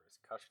indicted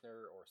first,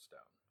 Kushner or Stone?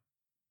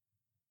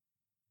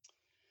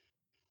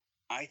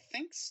 I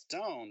think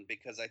Stone,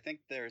 because I think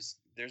there's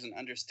an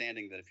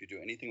understanding that if you do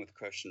anything with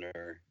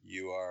Kushner,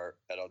 you are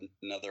at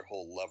another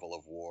whole level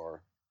of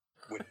war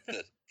with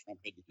the Trump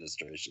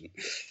administration.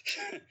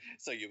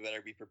 So you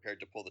better be prepared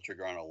to pull the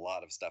trigger on a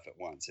lot of stuff at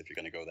once if you're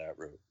going to go that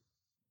route.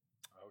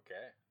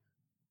 Okay.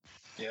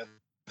 Yeah,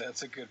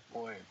 that's a good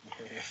point.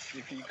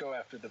 If you go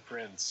after the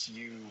prince,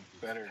 you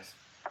better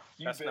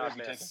be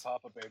taking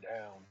Papa Bear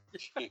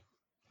down.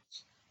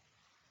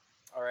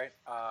 All right,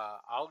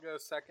 I'll go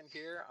second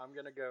here. I'm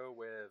going to go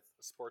with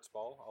sports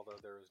ball,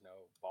 although there is no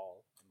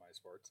ball in my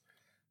sports.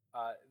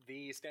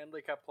 The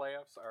Stanley Cup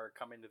playoffs are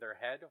coming to their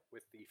head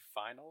with the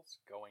finals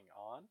going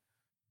on.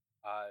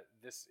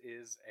 This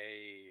is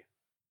a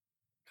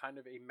kind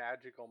of a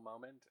magical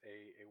moment,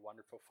 a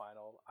wonderful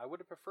final. I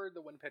would have preferred the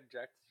Winnipeg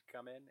Jets to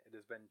come in. It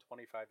has been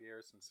 25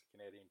 years since the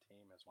Canadian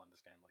team has won the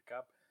Stanley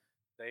Cup.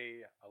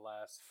 They,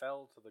 alas,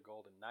 fell to the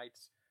Golden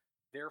Knights.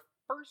 Their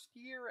first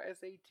year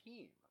as a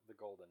team, the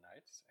Golden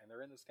Knights, and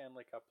they're in the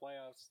Stanley Cup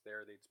playoffs.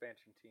 They're the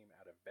expansion team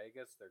out of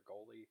Vegas. Their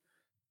goalie,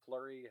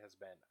 Fleury, has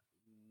been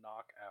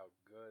knockout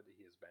good.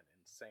 He has been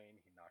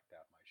insane. He knocked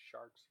out my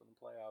Sharks from the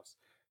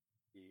playoffs.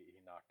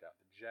 He knocked out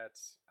the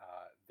Jets.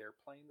 They're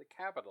playing the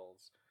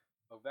Capitals.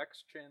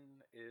 Ovechkin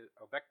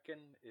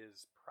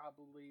is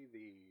probably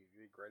the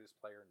greatest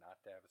player not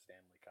to have a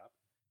Stanley Cup,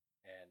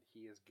 and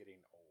he is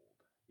getting old.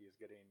 He is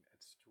getting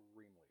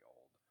extremely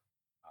old.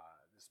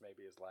 This may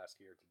be his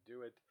last year to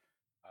do it.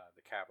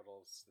 The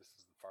Capitals, this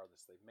is the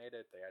farthest they've made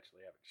it. They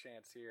actually have a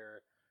chance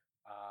here.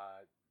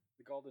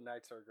 The Golden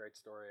Knights are a great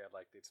story. I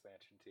like the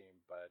expansion team,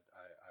 but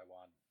I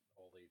want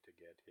Ole to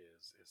get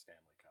his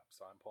Stanley Cup.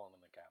 So I'm pulling in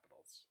the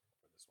Capitals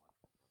for this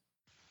one.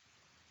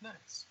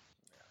 Nice.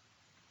 Yeah.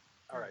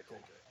 All right,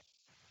 cool. JJ.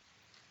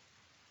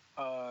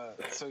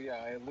 So yeah,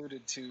 I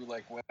alluded to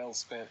like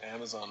well-spent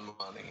Amazon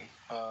money.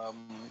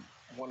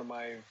 One of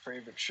my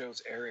favorite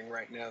shows airing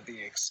right now,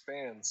 The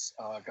Expanse,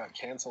 got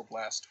canceled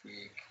last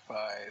week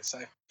by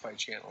Sci-Fi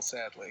Channel,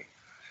 sadly,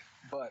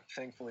 but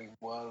thankfully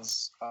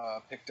was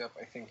picked up,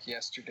 I think,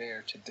 yesterday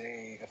or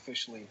today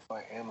officially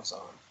by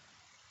Amazon.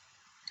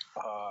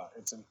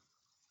 It's an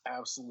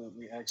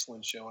absolutely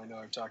excellent show. I know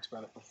I've talked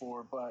about it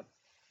before, but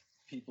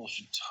people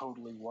should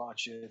totally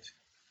watch it.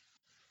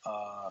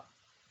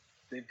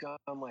 They've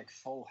gone like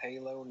full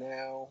Halo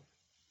now,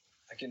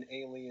 like an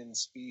alien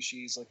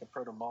species, like a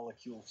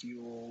protomolecule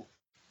fuel,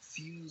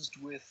 fused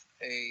with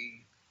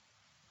a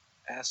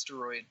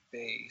asteroid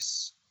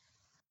base,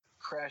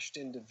 crashed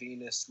into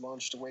Venus,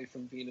 launched away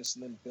from Venus,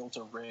 and then built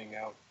a ring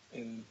out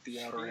in the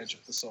outer edge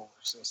of the solar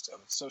system.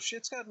 So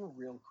shit's gotten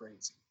real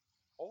crazy.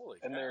 Holy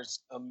And cow. there's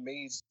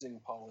amazing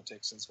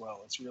politics as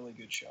well. It's a really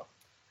good show.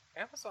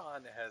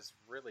 Amazon has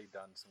really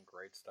done some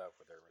great stuff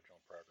with their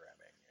original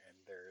programming and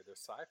their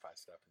sci-fi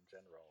stuff in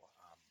general.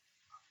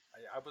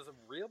 I was a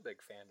real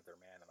big fan of their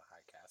Man in the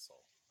High Castle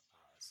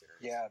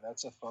series. Yeah,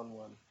 that's a fun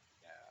one.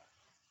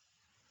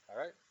 Yeah. All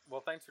right.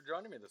 Well, thanks for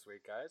joining me this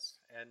week, guys.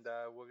 And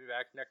we'll be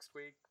back next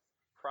week,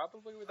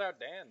 probably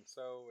without Dan.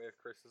 So if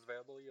Chris is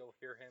available, you'll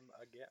hear him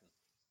again.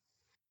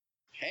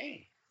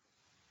 Hey.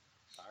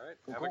 All right.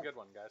 Cool, Have cool. a good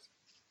one, guys.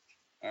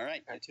 All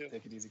right. You too.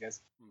 Take it easy,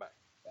 guys. Bye.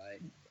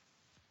 Bye.